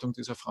Beantwortung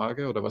dieser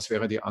Frage? Oder was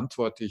wäre die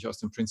Antwort, die ich aus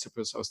den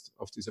Principles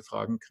auf diese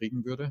Fragen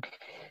kriegen würde?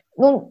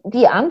 Nun,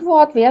 die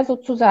Antwort wäre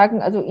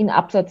sozusagen, also in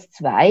Absatz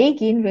 2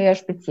 gehen wir ja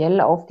speziell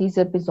auf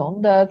diese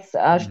besonders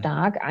Hm.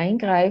 stark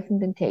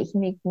eingreifenden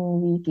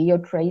Techniken wie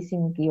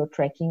Geotracing,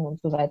 Geotracking und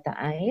so weiter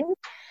ein.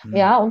 Hm.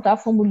 Ja, und da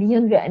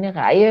formulieren wir eine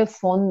Reihe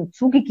von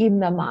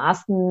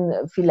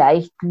zugegebenermaßen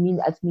vielleicht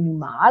als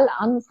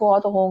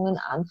Minimalanforderungen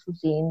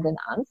anzusehenden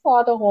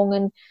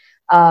Anforderungen.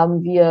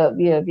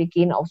 Wir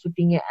gehen auf so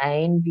Dinge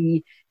ein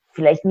wie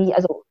vielleicht nicht,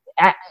 also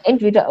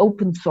entweder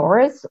Open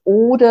Source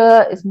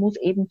oder es muss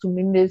eben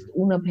zumindest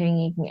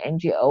unabhängigen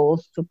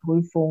NGOs zur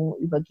Prüfung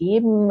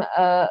übergeben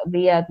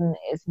werden.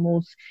 Es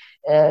muss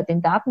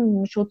den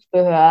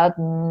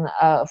Datenschutzbehörden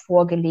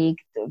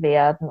vorgelegt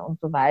werden und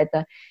so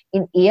weiter.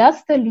 In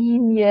erster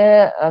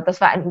Linie, das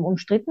war ein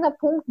umstrittener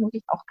Punkt, muss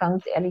ich auch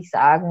ganz ehrlich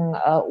sagen,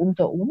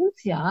 unter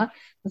uns, ja.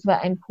 Das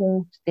war ein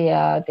Punkt,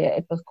 der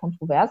etwas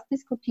kontrovers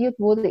diskutiert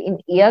wurde. In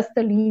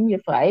erster Linie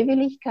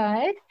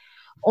Freiwilligkeit.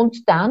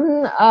 Und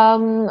dann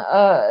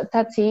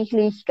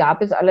tatsächlich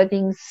gab es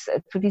allerdings,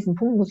 zu diesem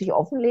Punkt muss ich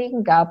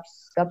offenlegen, gab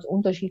es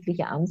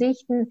unterschiedliche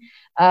Ansichten,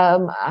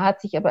 hat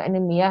sich aber eine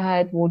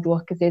Mehrheit wohl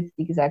durchgesetzt,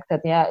 die gesagt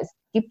hat, ja, es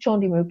gibt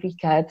schon die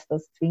Möglichkeit,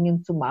 das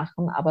zwingend zu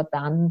machen, aber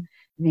dann,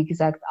 wie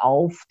gesagt,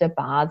 auf der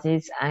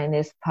Basis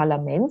eines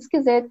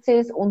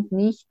Parlamentsgesetzes und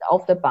nicht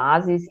auf der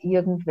Basis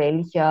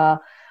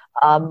irgendwelcher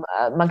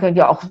man könnte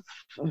ja auch,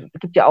 es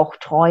gibt ja auch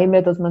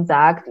Träume, dass man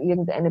sagt,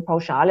 irgendeine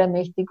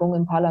Pauschalermächtigung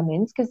im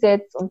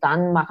Parlamentsgesetz und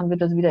dann machen wir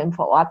das wieder im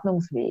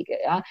Verordnungswege.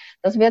 Ja.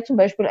 Das wäre zum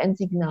Beispiel ein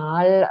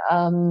Signal,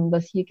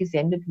 das hier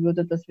gesendet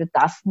würde, dass wir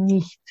das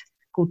nicht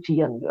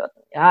gutieren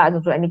würden. Ja, also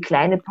so eine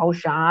kleine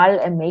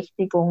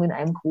Pauschalermächtigung in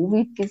einem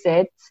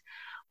Covid-Gesetz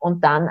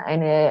und dann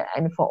eine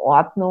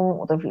Verordnung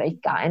oder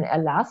vielleicht gar ein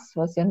Erlass,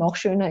 was ja noch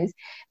schöner ist,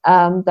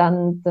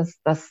 dann das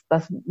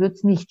wird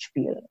es nicht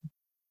spielen.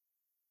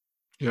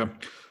 Ja,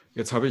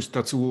 jetzt habe ich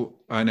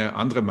dazu eine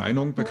andere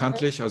Meinung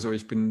bekanntlich. Also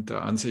ich bin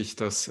der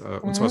Ansicht, dass,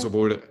 und zwar Mhm.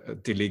 sowohl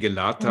de lege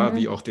lata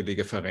wie Mhm. auch de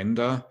lege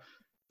ferenda,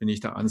 bin ich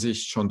der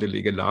Ansicht schon de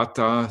lege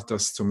lata,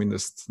 dass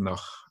zumindest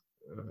nach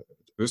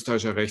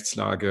österreichischer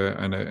Rechtslage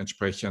eine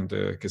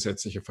entsprechende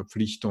gesetzliche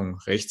Verpflichtung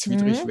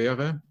rechtswidrig Mhm.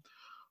 wäre.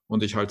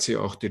 Und ich halte sie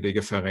auch de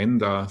lege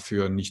ferenda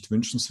für nicht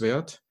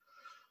wünschenswert.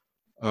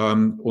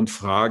 Und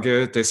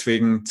frage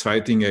deswegen zwei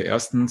Dinge.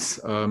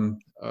 Erstens,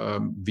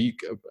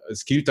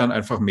 es gilt dann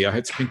einfach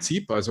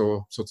Mehrheitsprinzip,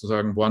 also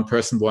sozusagen One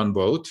Person, One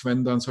Vote,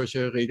 wenn dann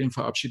solche Regeln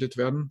verabschiedet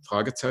werden?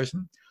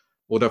 Fragezeichen.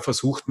 Oder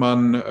versucht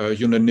man,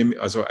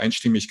 also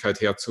Einstimmigkeit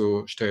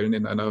herzustellen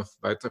in einer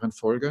weiteren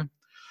Folge?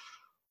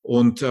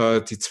 Und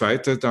die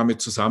zweite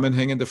damit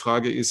zusammenhängende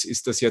Frage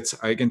ist das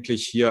jetzt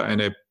eigentlich hier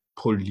eine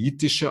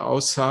politische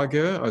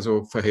Aussage?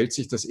 Also verhält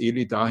sich das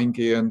ELI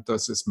dahingehend,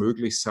 dass es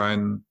möglich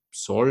sein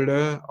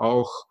solle,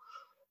 auch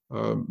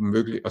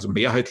also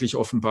mehrheitlich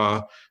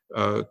offenbar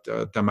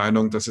der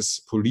Meinung, dass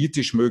es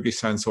politisch möglich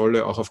sein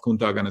solle, auch auf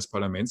Grundlage eines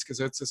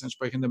Parlamentsgesetzes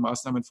entsprechende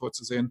Maßnahmen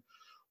vorzusehen?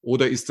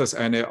 Oder ist das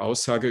eine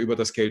Aussage über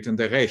das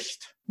geltende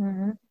Recht,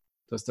 Mhm.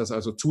 dass das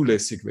also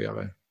zulässig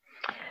wäre?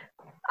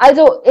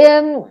 Also,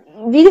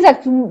 wie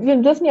gesagt, wir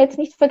dürfen jetzt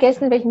nicht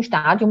vergessen, in welchem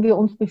Stadium wir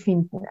uns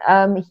befinden.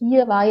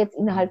 Hier war jetzt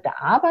innerhalb der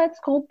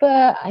Arbeitsgruppe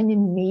eine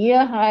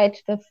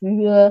Mehrheit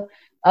dafür,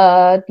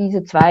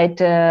 diese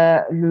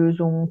zweite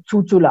Lösung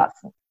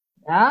zuzulassen.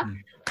 Ja?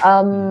 Hm.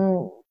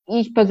 Hm.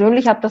 Ich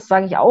persönlich habe das,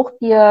 sage ich auch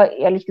dir,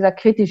 ehrlich gesagt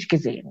kritisch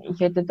gesehen. Ich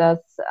hätte das,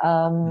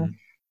 Hm.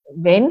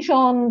 wenn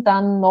schon,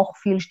 dann noch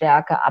viel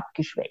stärker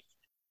abgeschwächt.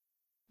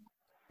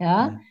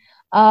 Ja?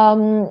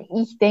 Hm.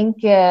 Ich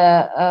denke,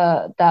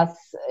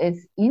 dass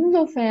es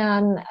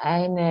insofern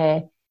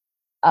eine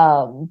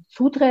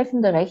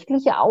zutreffende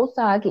rechtliche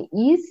Aussage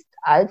ist,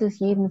 als es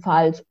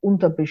jedenfalls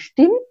unter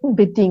bestimmten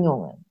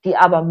Bedingungen, die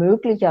aber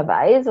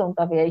möglicherweise, und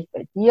da wäre ich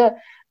bei dir,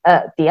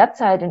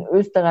 derzeit in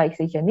Österreich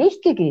sicher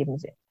nicht gegeben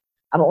sind,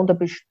 aber unter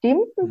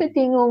bestimmten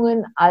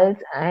Bedingungen als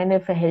eine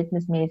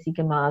verhältnismäßige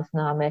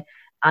Maßnahme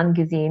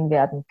angesehen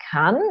werden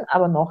kann.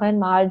 Aber noch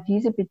einmal,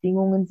 diese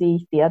Bedingungen sehe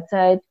ich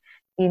derzeit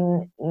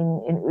in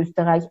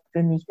Österreich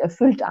für nicht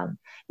erfüllt an.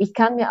 Ich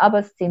kann mir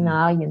aber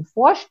Szenarien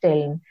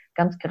vorstellen,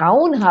 ganz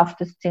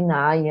grauenhafte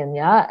Szenarien,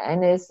 ja,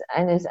 eines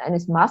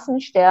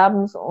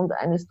Massensterbens und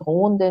eines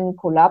drohenden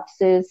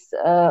Kollapses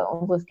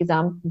unseres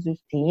gesamten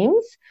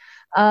Systems,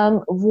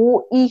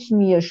 wo ich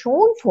mir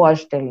schon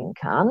vorstellen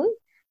kann,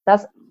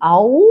 dass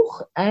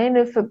auch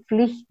eine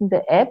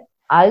verpflichtende App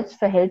als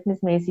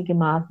verhältnismäßige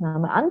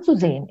Maßnahme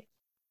anzusehen ist.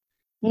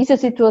 Diese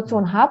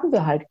Situation haben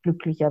wir halt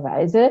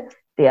glücklicherweise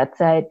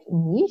derzeit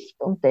nicht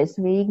und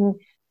deswegen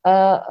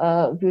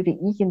würde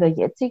ich in der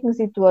jetzigen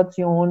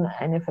Situation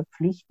eine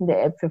verpflichtende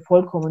App für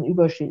vollkommen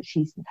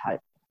überschießend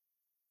halten.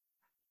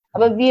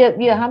 Aber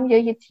wir haben ja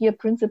jetzt hier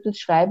Principles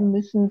schreiben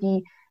müssen,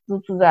 die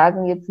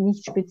sozusagen jetzt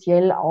nicht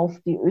speziell auf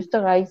die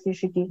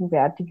österreichische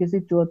gegenwärtige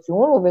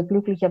Situation, wo wir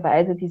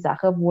glücklicherweise die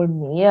Sache wohl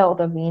mehr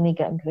oder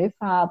weniger im Griff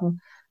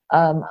haben,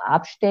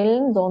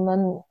 abstellen,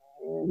 sondern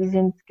die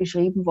sind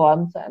geschrieben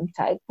worden zu einem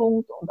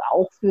Zeitpunkt und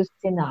auch für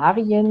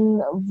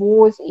Szenarien,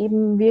 wo es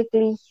eben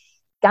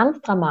wirklich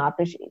ganz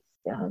dramatisch ist.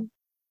 Ja.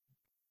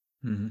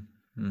 Mhm,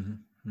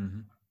 mhm,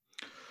 mhm.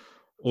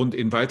 Und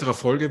in weiterer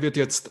Folge wird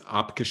jetzt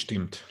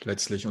abgestimmt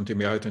letztlich und die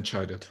Mehrheit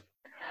entscheidet.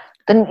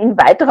 Dann in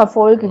weiterer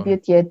Folge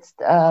wird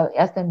jetzt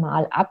erst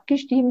einmal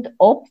abgestimmt,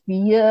 ob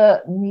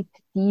wir mit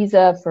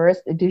dieser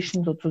First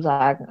Edition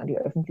sozusagen an die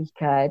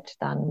Öffentlichkeit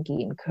dann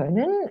gehen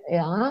können.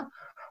 Ja.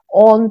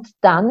 Und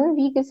dann,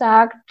 wie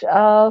gesagt,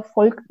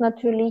 folgt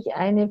natürlich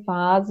eine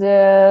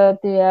Phase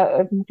der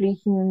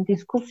öffentlichen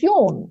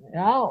Diskussion.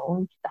 Ja.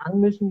 Und dann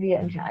müssen wir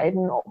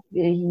entscheiden, ob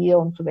wir hier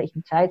und zu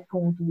welchem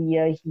Zeitpunkt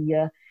wir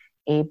hier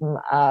eben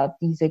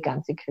diese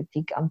ganze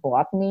Kritik an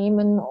Bord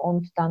nehmen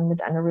und dann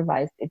mit einer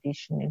Revised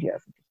Edition in die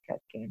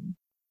Öffentlichkeit gehen.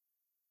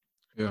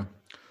 Ja.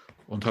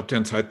 Und habt ihr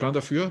einen Zeitplan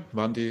dafür,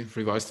 wann die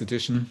Revised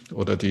Edition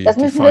oder die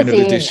Final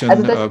Edition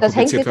also das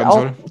hängt jetzt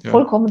auch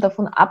vollkommen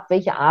davon ab,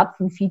 welche Art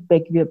von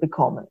Feedback wir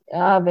bekommen.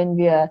 Ja, wenn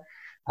wir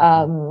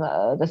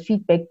das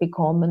Feedback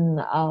bekommen,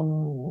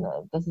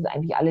 das ist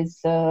eigentlich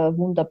alles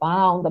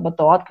wunderbar, und aber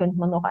dort könnte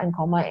man noch ein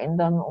Komma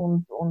ändern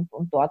und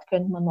dort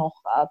könnte man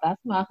noch das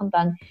machen,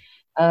 dann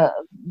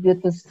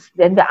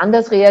werden wir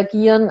anders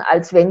reagieren,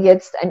 als wenn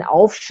jetzt ein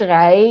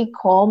Aufschrei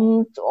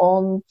kommt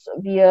und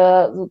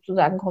wir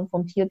sozusagen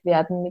konfrontiert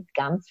werden mit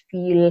ganz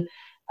viel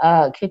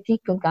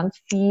Kritik und ganz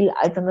viel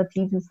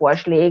alternativen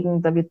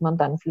Vorschlägen. Da wird man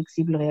dann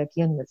flexibel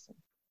reagieren müssen.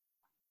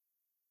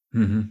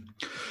 Mhm.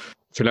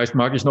 Vielleicht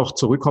mag ich noch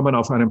zurückkommen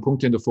auf einen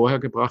Punkt, den du vorher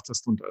gebracht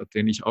hast und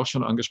den ich auch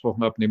schon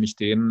angesprochen habe, nämlich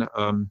den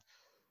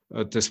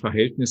des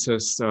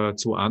Verhältnisses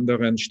zu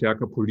anderen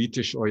stärker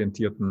politisch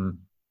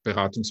orientierten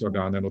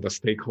Beratungsorganen oder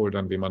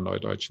Stakeholdern, wie man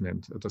neudeutsch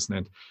das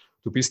nennt.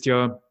 Du bist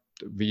ja,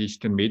 wie ich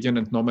den Medien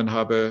entnommen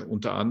habe,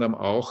 unter anderem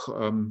auch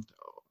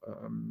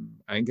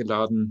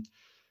eingeladen,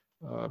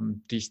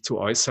 dich zu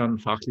äußern,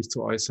 fachlich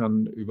zu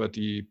äußern über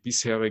die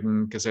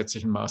bisherigen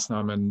gesetzlichen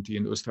Maßnahmen, die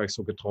in Österreich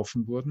so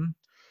getroffen wurden,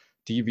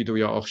 die, wie du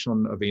ja auch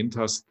schon erwähnt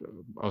hast,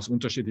 aus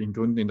unterschiedlichen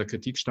Gründen in der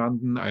Kritik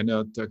standen.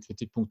 Einer der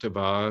Kritikpunkte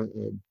war,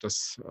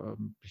 dass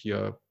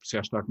hier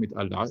sehr stark mit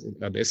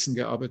Erlässen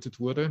gearbeitet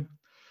wurde.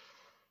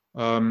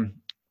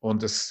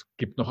 Und es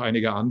gibt noch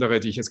einige andere,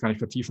 die ich jetzt gar nicht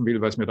vertiefen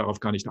will, weil es mir darauf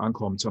gar nicht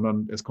ankommt,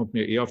 sondern es kommt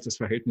mir eher auf das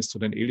Verhältnis zu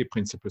den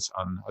ELI-Principles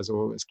an.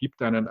 Also es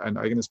gibt ein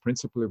eigenes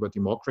Principle über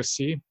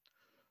Democracy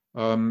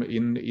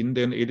in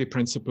den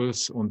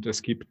ELI-Principles, und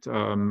es gibt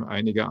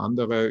einige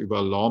andere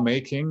über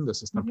Lawmaking,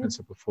 das ist dann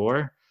Principle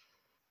 4,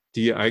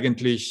 die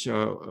eigentlich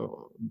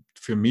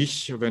für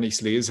mich, wenn ich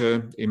es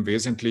lese, im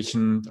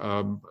Wesentlichen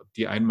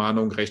die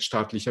Einmahnung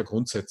rechtsstaatlicher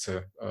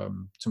Grundsätze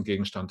zum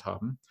Gegenstand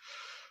haben.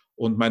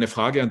 Und meine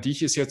Frage an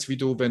dich ist jetzt,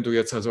 wenn du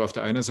jetzt also auf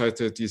der einen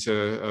Seite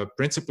diese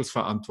Principles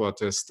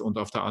verantwortest und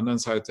auf der anderen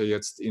Seite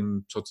jetzt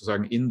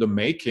sozusagen in the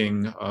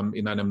making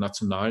in einem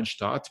nationalen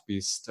Staat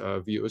bist,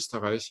 wie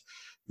Österreich,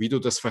 wie du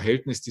das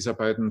Verhältnis dieser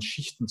beiden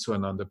Schichten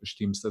zueinander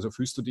bestimmst. Also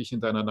fühlst du dich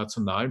in deiner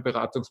nationalen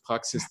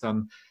Beratungspraxis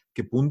dann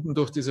gebunden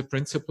durch diese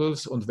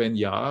Principles, und wenn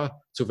ja,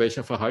 zu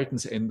welcher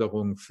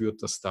Verhaltensänderung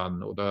führt das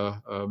dann?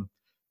 Oder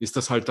ist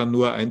das halt dann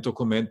nur ein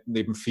Dokument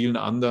neben vielen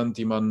anderen,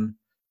 die man,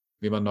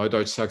 wie man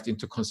neudeutsch sagt,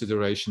 into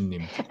consideration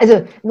nimmt?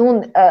 Also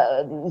nun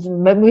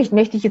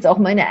möchte ich jetzt auch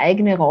meine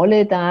eigene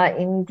Rolle da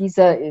in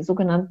dieser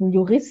sogenannten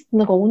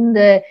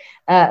Juristenrunde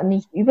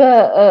nicht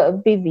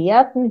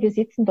überbewerten. Wir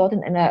sitzen dort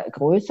in einer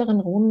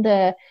größeren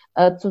Runde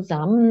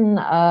zusammen.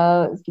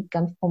 Es gibt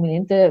ganz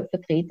prominente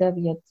Vertreter,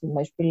 wie jetzt zum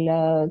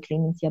Beispiel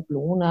Clemens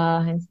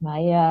Jablona, Heinz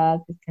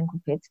Mayer, Christian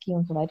Kopetzky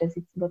und so weiter,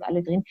 sitzen dort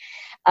alle drin.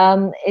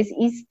 Es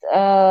ist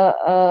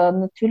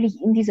natürlich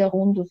in dieser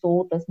Runde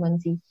so, dass man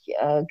sich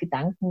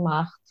Gedanken macht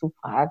macht zu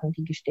Fragen,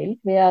 die gestellt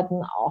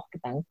werden, auch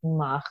Gedanken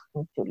macht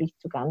natürlich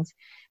zu ganz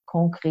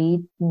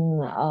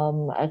konkreten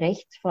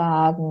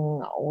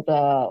Rechtsfragen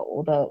oder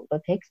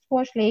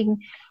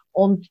Textvorschlägen.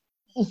 Und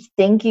ich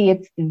denke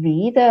jetzt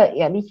weder,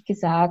 ehrlich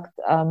gesagt,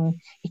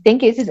 ich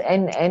denke, es ist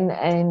ein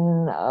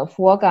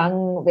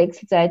Vorgang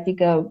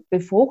wechselseitiger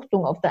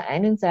Befruchtung. Auf der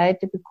einen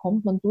Seite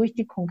bekommt man durch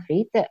die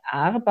konkrete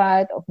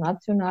Arbeit auf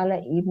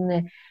nationaler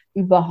Ebene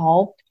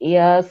überhaupt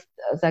erst,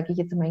 sage ich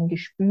jetzt mal, ein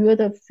Gespür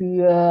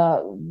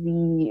dafür,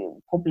 wie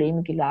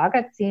Probleme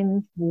gelagert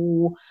sind,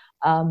 wo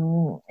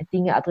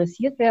Dinge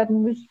adressiert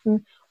werden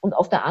müssten. Und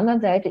auf der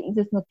anderen Seite ist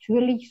es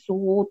natürlich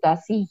so,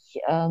 dass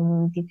ich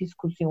die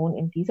Diskussion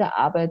in dieser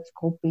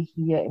Arbeitsgruppe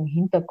hier im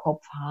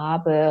Hinterkopf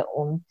habe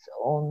und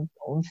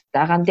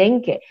daran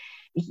denke.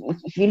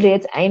 Ich will dir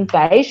jetzt ein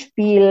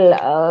Beispiel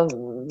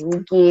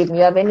geben.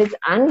 Ja, wenn jetzt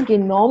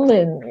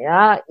angenommen,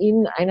 ja,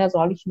 in einer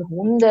solchen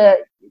Runde,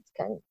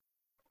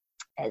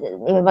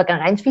 nehmen wir mal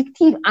ganz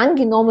fiktiv,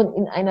 angenommen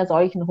in einer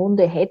solchen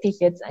Runde hätte ich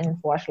jetzt einen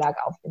Vorschlag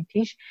auf dem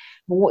Tisch,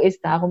 wo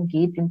es darum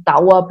geht, den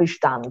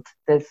Dauerbestand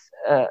des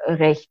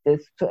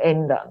Rechtes zu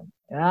ändern.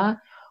 Ja?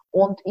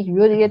 Und ich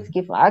würde jetzt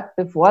gefragt,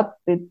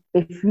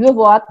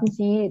 befürworten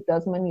Sie,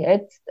 dass man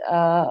jetzt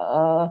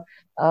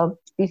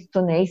bis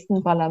zur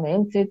nächsten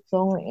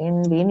Parlamentssitzung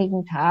in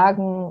wenigen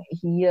Tagen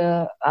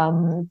hier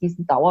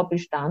diesen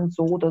Dauerbestand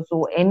so oder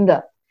so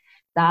ändert?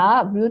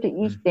 Da würde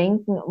ich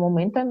denken,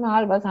 Moment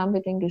einmal, was haben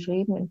wir denn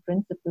geschrieben in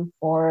Principle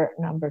for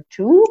Number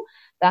 2?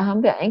 Da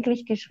haben wir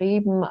eigentlich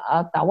geschrieben,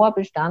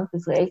 Dauerbestand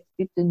des Rechts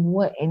bitte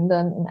nur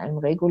ändern in einem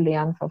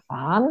regulären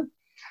Verfahren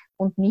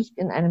und nicht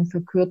in einem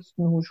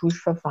verkürzten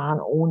Husch-Husch-Verfahren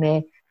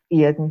ohne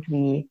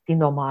irgendwie die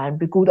normalen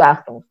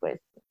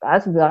Begutachtungsfristen.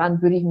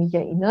 Daran würde ich mich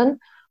erinnern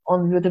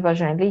und würde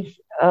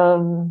wahrscheinlich,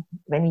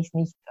 wenn ich es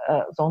nicht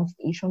sonst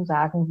schon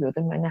sagen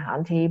würde, meine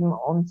Hand heben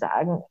und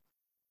sagen,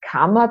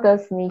 kann man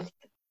das nicht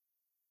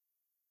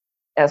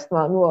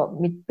erstmal nur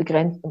mit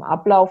begrenztem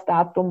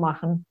Ablaufdatum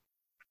machen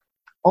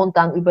und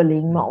dann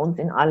überlegen wir uns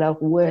in aller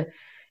Ruhe,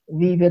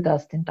 wie wir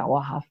das denn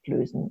dauerhaft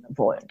lösen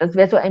wollen. Das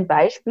wäre so ein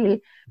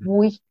Beispiel,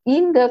 wo ich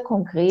in der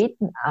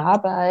konkreten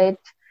Arbeit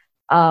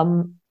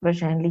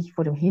wahrscheinlich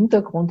vor dem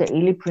Hintergrund der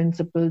ELI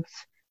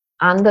Principles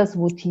anders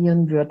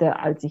votieren würde,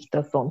 als ich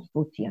das sonst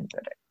votieren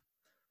würde.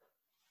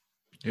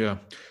 Ja.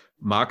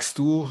 Magst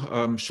du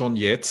schon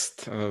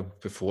jetzt,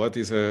 bevor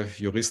diese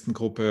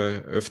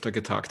Juristengruppe öfter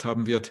getagt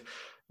haben wird,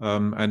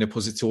 eine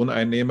Position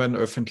einnehmen,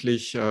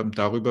 öffentlich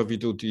darüber, wie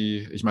du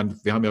ich meine,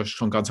 wir haben ja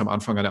schon ganz am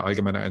Anfang eine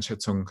allgemeine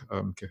Einschätzung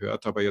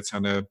gehört, aber jetzt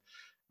eine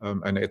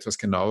etwas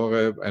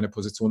genauere, eine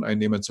Position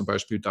einnehmen, zum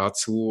Beispiel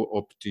dazu,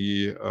 ob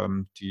der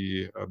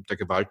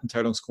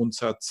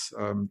Gewaltenteilungsgrundsatz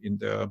in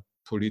der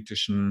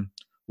politischen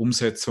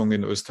Umsetzung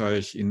in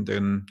Österreich in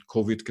den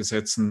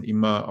Covid-Gesetzen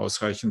immer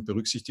ausreichend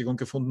Berücksichtigung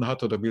gefunden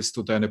hat, oder willst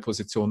du deine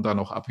Position da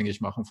noch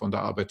abhängig machen von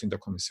der Arbeit in der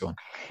Kommission?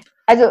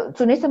 Also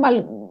zunächst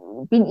einmal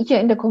bin ich ja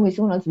in der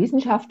Kommission als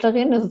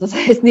Wissenschaftlerin, also das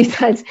heißt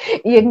nicht als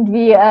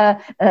irgendwie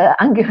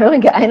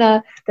Angehörige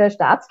einer der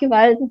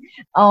Staatsgewalten.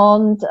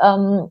 Und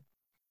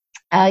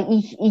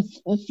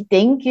ich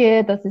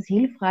denke, dass es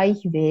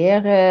hilfreich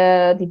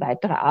wäre, die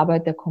weitere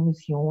Arbeit der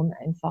Kommission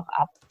einfach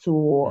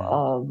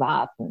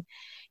abzuwarten.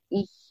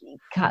 Ich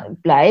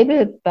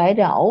bleibe bei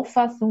der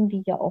Auffassung,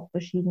 die ich ja auch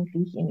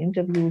verschiedentlich in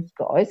Interviews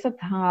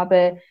geäußert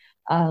habe,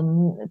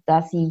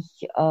 dass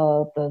ich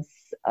das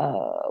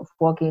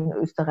Vorgehen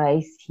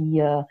Österreichs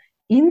hier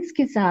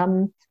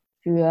insgesamt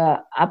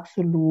für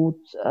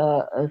absolut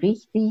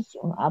richtig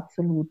und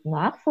absolut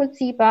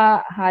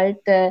nachvollziehbar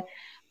halte,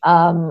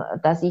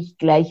 dass ich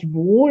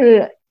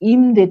gleichwohl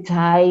im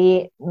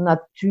Detail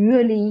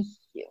natürlich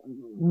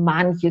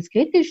manches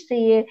kritisch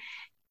sehe.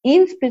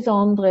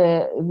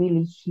 Insbesondere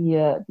will ich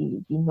hier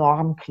die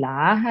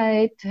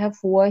Normklarheit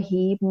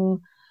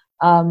hervorheben.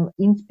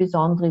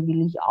 Insbesondere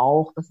will ich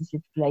auch, das ist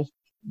jetzt vielleicht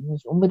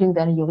nicht unbedingt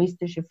eine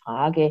juristische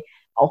Frage,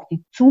 auch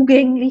die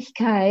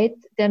Zugänglichkeit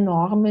der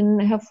Normen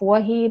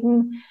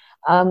hervorheben.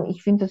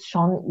 Ich finde es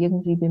schon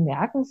irgendwie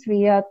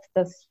bemerkenswert,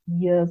 dass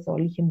hier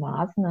solche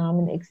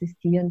Maßnahmen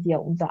existieren, die ja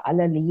unser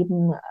aller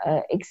Leben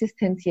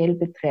existenziell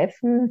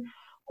betreffen.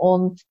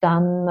 Und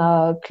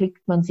dann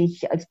klickt man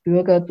sich als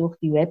Bürger durch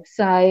die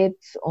Website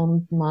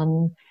und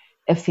man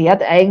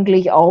erfährt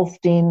eigentlich auf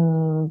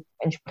den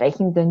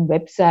entsprechenden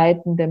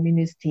Webseiten der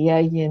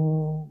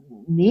Ministerien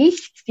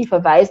nichts. Die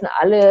verweisen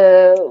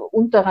alle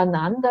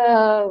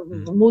untereinander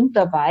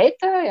munter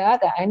weiter. Ja,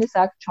 der eine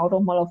sagt, schau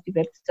doch mal auf die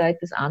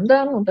Website des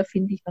anderen und da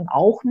finde ich dann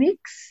auch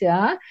nichts.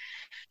 Ja.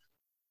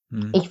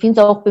 Ich finde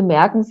es auch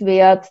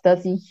bemerkenswert,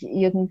 dass ich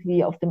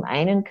irgendwie auf dem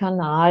einen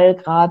Kanal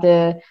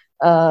gerade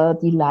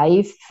die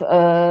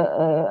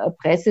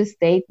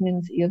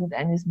Live-Pressestatements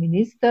irgendeines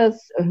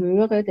Ministers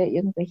höre, der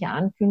irgendwelche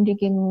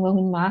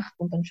Ankündigungen macht,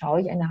 und dann schaue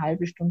ich eine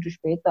halbe Stunde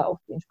später auf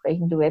die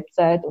entsprechende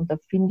Website und da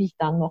finde ich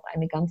dann noch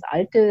eine ganz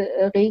alte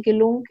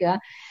Regelung. Ja.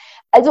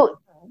 Also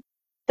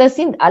das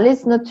sind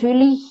alles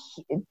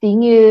natürlich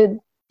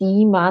Dinge,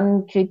 die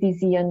man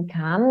kritisieren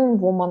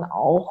kann, wo man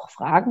auch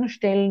Fragen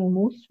stellen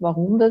muss,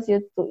 warum das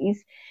jetzt so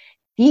ist.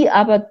 die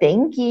aber,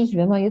 denke ich,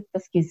 wenn man jetzt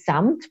das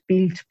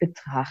Gesamtbild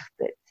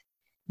betrachtet,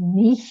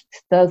 nicht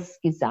das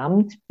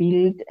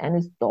Gesamtbild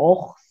eines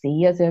doch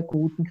sehr, sehr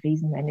guten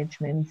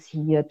Krisenmanagements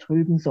hier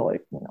trüben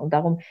sollten. Und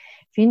darum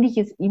finde ich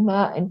es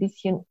immer ein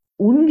bisschen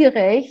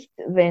ungerecht,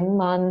 wenn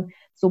man,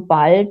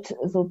 sobald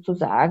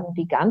sozusagen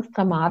die ganz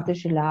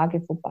dramatische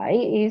Lage vorbei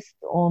ist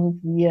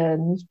und wir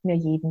nicht mehr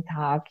jeden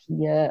Tag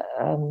hier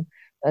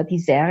die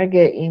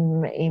Särge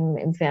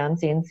im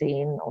Fernsehen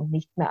sehen und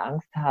nicht mehr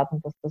Angst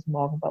haben, dass das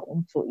morgen bei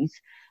uns so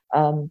ist,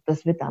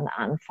 dass wir dann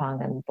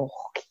anfangen,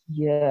 doch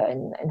hier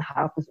ein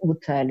hartes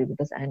Urteil über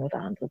das eine oder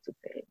andere zu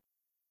fällen.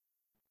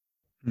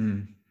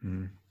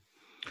 Mhm.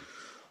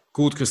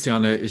 Gut,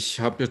 Christiane,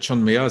 ich habe jetzt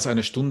schon mehr als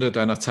eine Stunde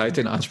deiner Zeit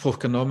in Anspruch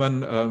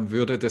genommen,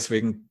 würde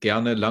deswegen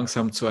gerne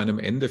langsam zu einem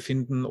Ende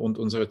finden und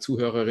unsere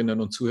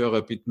Zuhörerinnen und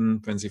Zuhörer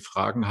bitten, wenn sie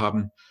Fragen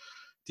haben,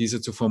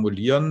 diese zu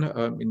formulieren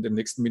in den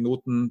nächsten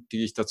Minuten,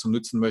 die ich dazu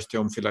nutzen möchte,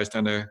 um vielleicht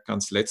eine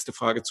ganz letzte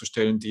Frage zu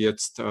stellen, die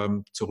jetzt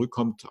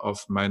zurückkommt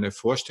auf meine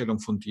Vorstellung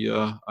von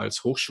dir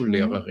als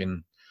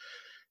Hochschullehrerin.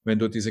 Wenn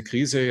du diese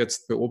Krise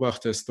jetzt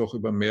beobachtest, doch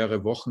über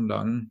mehrere Wochen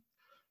lang,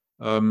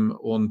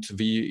 und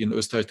wie in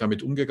Österreich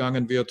damit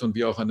umgegangen wird und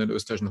wie auch an den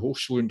österreichischen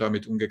Hochschulen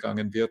damit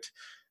umgegangen wird,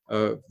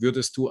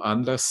 würdest du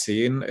Anlass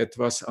sehen,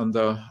 etwas an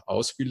der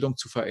Ausbildung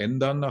zu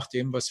verändern, nach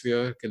dem, was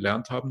wir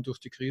gelernt haben durch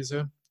die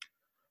Krise?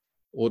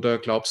 Oder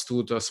glaubst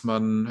du, dass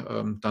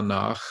man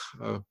danach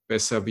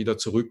besser wieder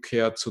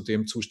zurückkehrt zu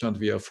dem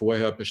Zustand, wie er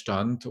vorher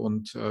bestand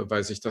und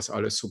weil sich das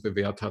alles so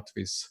bewährt hat,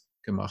 wie es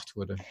gemacht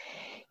wurde?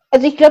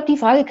 Also ich glaube, die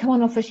Frage kann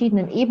man auf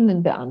verschiedenen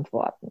Ebenen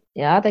beantworten.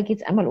 Ja, da geht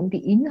es einmal um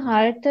die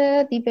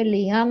Inhalte, die wir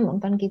lehren,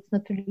 und dann geht es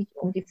natürlich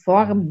um die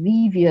Form,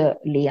 wie wir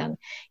lehren.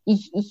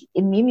 Ich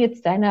nehme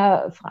jetzt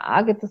deiner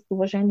Frage, dass du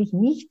wahrscheinlich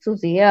nicht so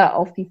sehr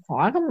auf die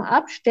Form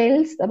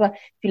abstellst, aber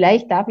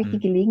vielleicht darf ich die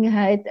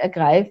Gelegenheit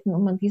ergreifen,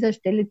 um an dieser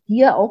Stelle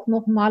dir auch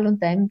nochmal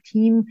und deinem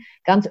Team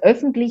ganz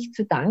öffentlich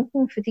zu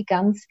danken für die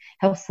ganz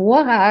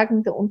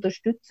hervorragende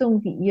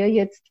Unterstützung, die ihr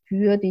jetzt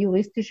für die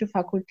juristische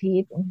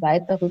Fakultät und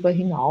weit darüber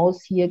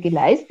hinaus hier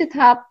geleistet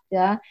habt.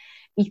 Ja.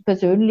 Ich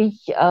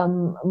persönlich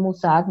muss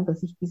sagen,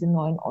 dass ich diese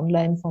neuen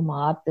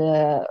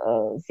Online-Formate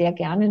sehr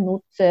gerne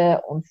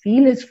nutze und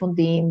vieles von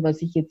dem,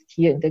 was ich jetzt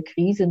hier in der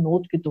Krise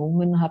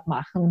notgedrungen habe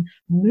machen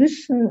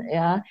müssen,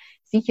 ja,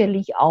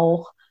 sicherlich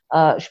auch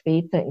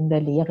später in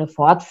der Lehre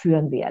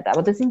fortführen werde.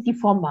 Aber das sind die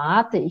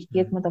Formate. Ich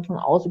gehe jetzt mal davon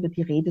aus, über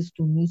die redest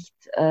du nicht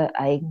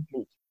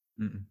eigentlich.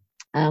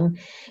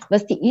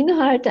 Was die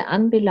Inhalte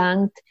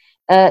anbelangt,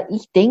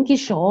 ich denke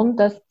schon,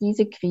 dass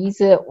diese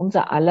Krise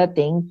unser aller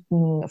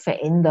Denken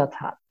verändert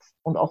hat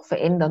und auch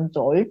verändern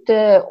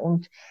sollte,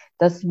 und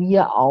dass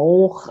wir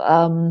auch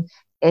sage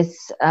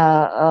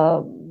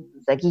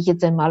ich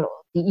jetzt einmal,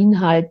 die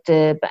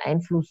Inhalte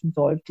beeinflussen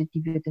sollte,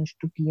 die wir den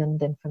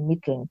Studierenden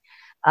vermitteln.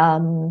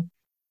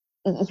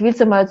 Ich will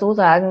es einmal so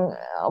sagen,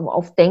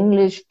 auf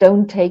Englisch: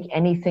 don't take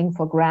anything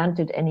for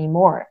granted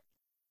anymore.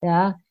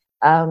 Ja,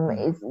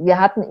 wir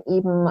hatten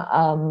eben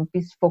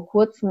bis vor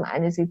kurzem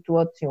eine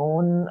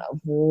Situation,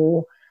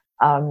 wo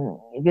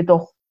wir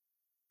doch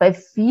bei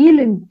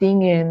vielen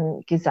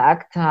Dingen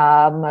gesagt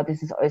haben,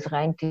 das ist alles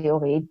rein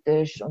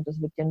theoretisch und das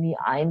wird ja nie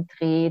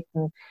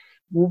eintreten,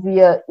 wo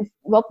wir es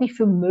überhaupt nicht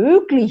für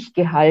möglich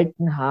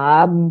gehalten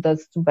haben,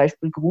 dass zum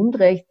Beispiel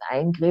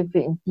Grundrechtseingriffe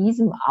in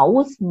diesem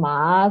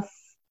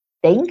Ausmaß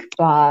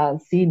denkbar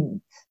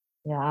sind.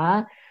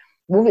 Ja,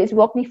 wo wir es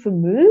überhaupt nicht für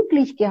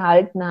möglich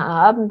gehalten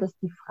haben, dass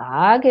die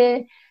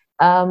Frage,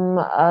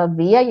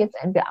 wer jetzt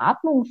ein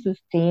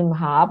Beatmungssystem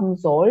haben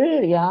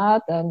soll, ja,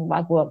 dann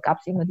gab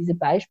es immer diese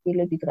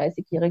Beispiele, die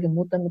 30-jährige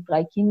Mutter mit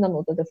 3 Kindern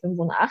oder der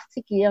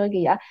 85-jährige,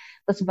 ja,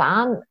 das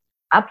waren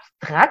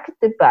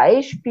abstrakte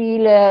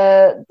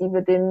Beispiele, die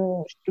wir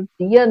den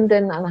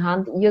Studierenden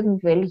anhand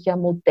irgendwelcher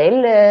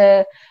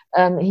Modelle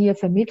hier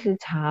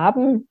vermittelt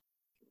haben.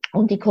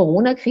 Und die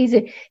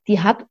Corona-Krise, die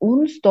hat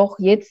uns doch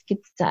jetzt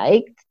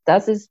gezeigt,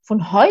 dass es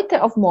von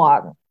heute auf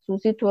morgen zu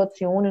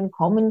Situationen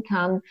kommen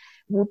kann,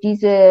 wo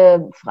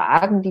diese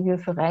Fragen, die wir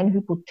für rein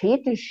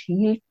hypothetisch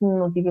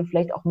hielten und die wir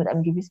vielleicht auch mit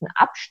einem gewissen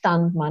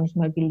Abstand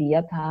manchmal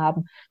gelehrt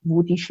haben,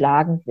 wo die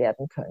schlagend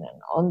werden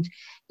können. Und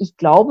ich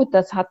glaube,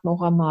 das hat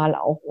noch einmal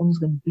auch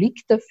unseren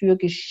Blick dafür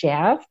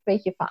geschärft,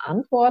 welche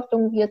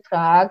Verantwortung wir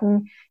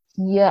tragen,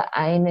 hier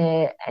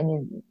eine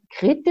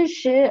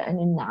kritische,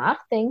 eine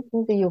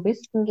nachdenkende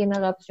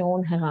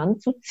Juristengeneration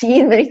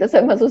heranzuziehen, wenn ich das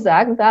einmal so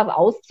sagen darf,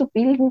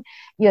 auszubilden,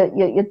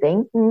 ihr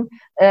Denken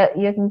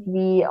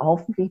irgendwie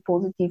hoffentlich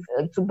positiv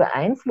zu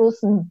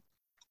beeinflussen,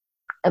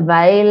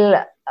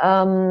 weil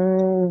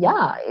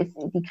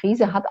die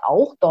Krise hat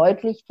auch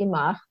deutlich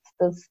gemacht,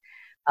 dass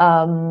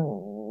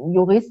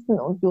Juristen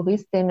und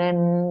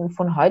Juristinnen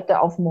von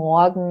heute auf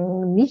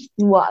morgen nicht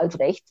nur als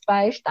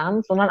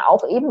Rechtsbeistand, sondern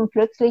auch eben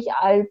plötzlich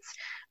als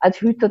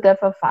Hüter der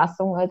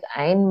Verfassung, als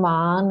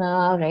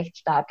Einmahner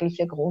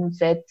rechtsstaatlicher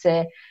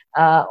Grundsätze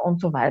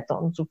und so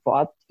weiter und so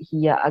fort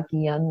hier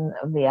agieren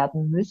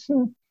werden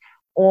müssen.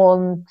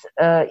 Und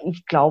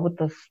ich glaube,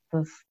 dass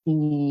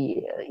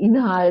die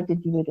Inhalte,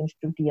 die wir den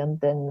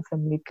Studierenden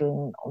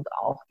vermitteln und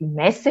auch die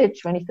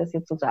Message, wenn ich das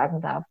jetzt so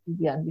sagen darf, die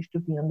wir an die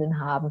Studierenden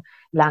haben,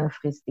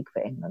 langfristig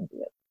verändern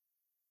wird.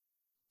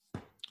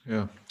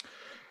 Ja.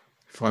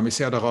 Ich freue mich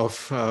sehr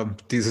darauf,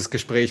 dieses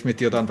Gespräch mit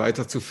dir dann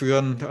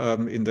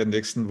weiterzuführen in den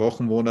nächsten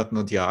Wochen, Monaten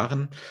und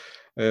Jahren.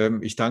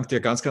 Ich danke dir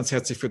ganz, ganz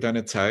herzlich für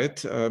deine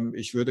Zeit.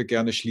 Ich würde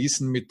gerne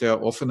schließen mit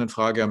der offenen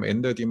Frage am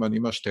Ende, die man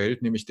immer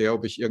stellt, nämlich der,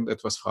 ob ich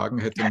irgendetwas fragen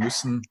hätte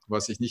müssen,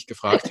 was ich nicht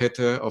gefragt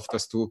hätte, auf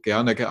das du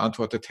gerne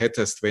geantwortet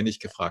hättest, wenn ich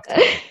gefragt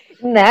hätte.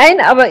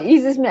 Nein, aber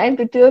ist es mir ein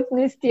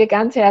Bedürfnis, dir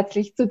ganz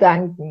herzlich zu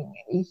danken.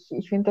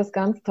 Ich finde das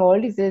ganz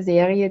toll, diese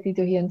Serie, die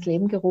du hier ins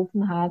Leben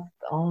gerufen hast.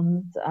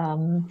 Und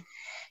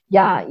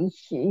ja,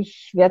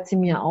 ich werde sie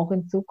mir auch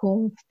in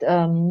Zukunft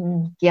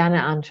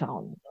gerne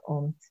anschauen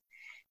und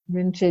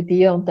wünsche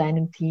dir und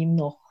deinem Team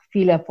noch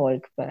viel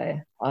Erfolg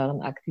bei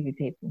euren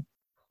Aktivitäten.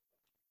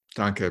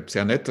 Danke,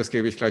 sehr nett, das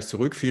gebe ich gleich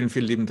zurück. Vielen,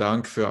 vielen lieben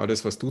Dank für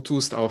alles, was du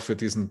tust, auch für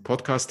diesen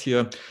Podcast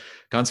hier.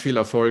 Ganz viel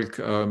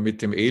Erfolg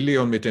mit dem ELI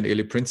und mit den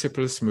ELI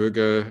Principles.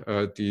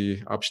 Möge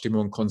die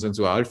Abstimmung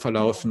konsensual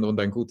verlaufen und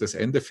ein gutes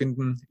Ende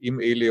finden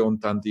im ELI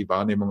und dann die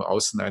Wahrnehmung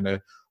außen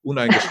eine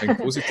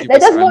uneingeschränkt positive Nein,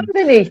 das sein. wollen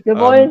wir nicht.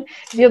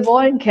 Wir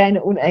wollen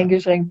keine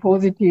uneingeschränkt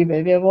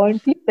positive. Wir wollen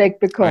Feedback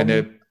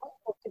bekommen.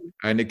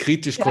 Eine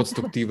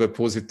kritisch-konstruktive,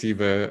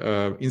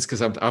 positive,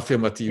 insgesamt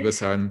affirmative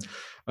sein.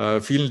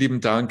 Vielen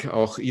lieben Dank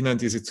auch Ihnen,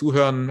 die Sie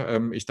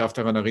zuhören. Ich darf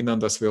daran erinnern,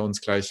 dass wir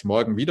uns gleich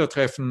morgen wieder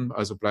treffen,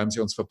 also bleiben Sie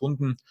uns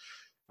verbunden.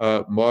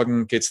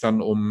 Morgen geht es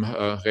dann um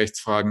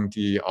Rechtsfragen,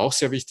 die auch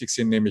sehr wichtig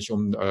sind, nämlich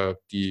um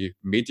die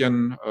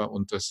Medien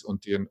und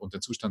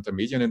den Zustand der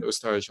Medien in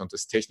Österreich und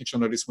des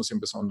Technikjournalismus im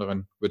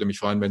Besonderen. Würde mich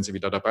freuen, wenn Sie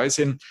wieder dabei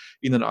sind.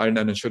 Ihnen allen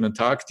einen schönen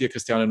Tag. Dir,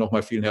 Christiane,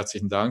 nochmal vielen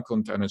herzlichen Dank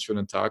und einen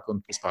schönen Tag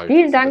und bis bald.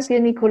 Vielen Dank dir,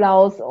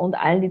 Nikolaus, und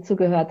allen, die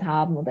zugehört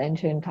haben, und einen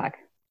schönen Tag.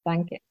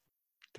 Danke.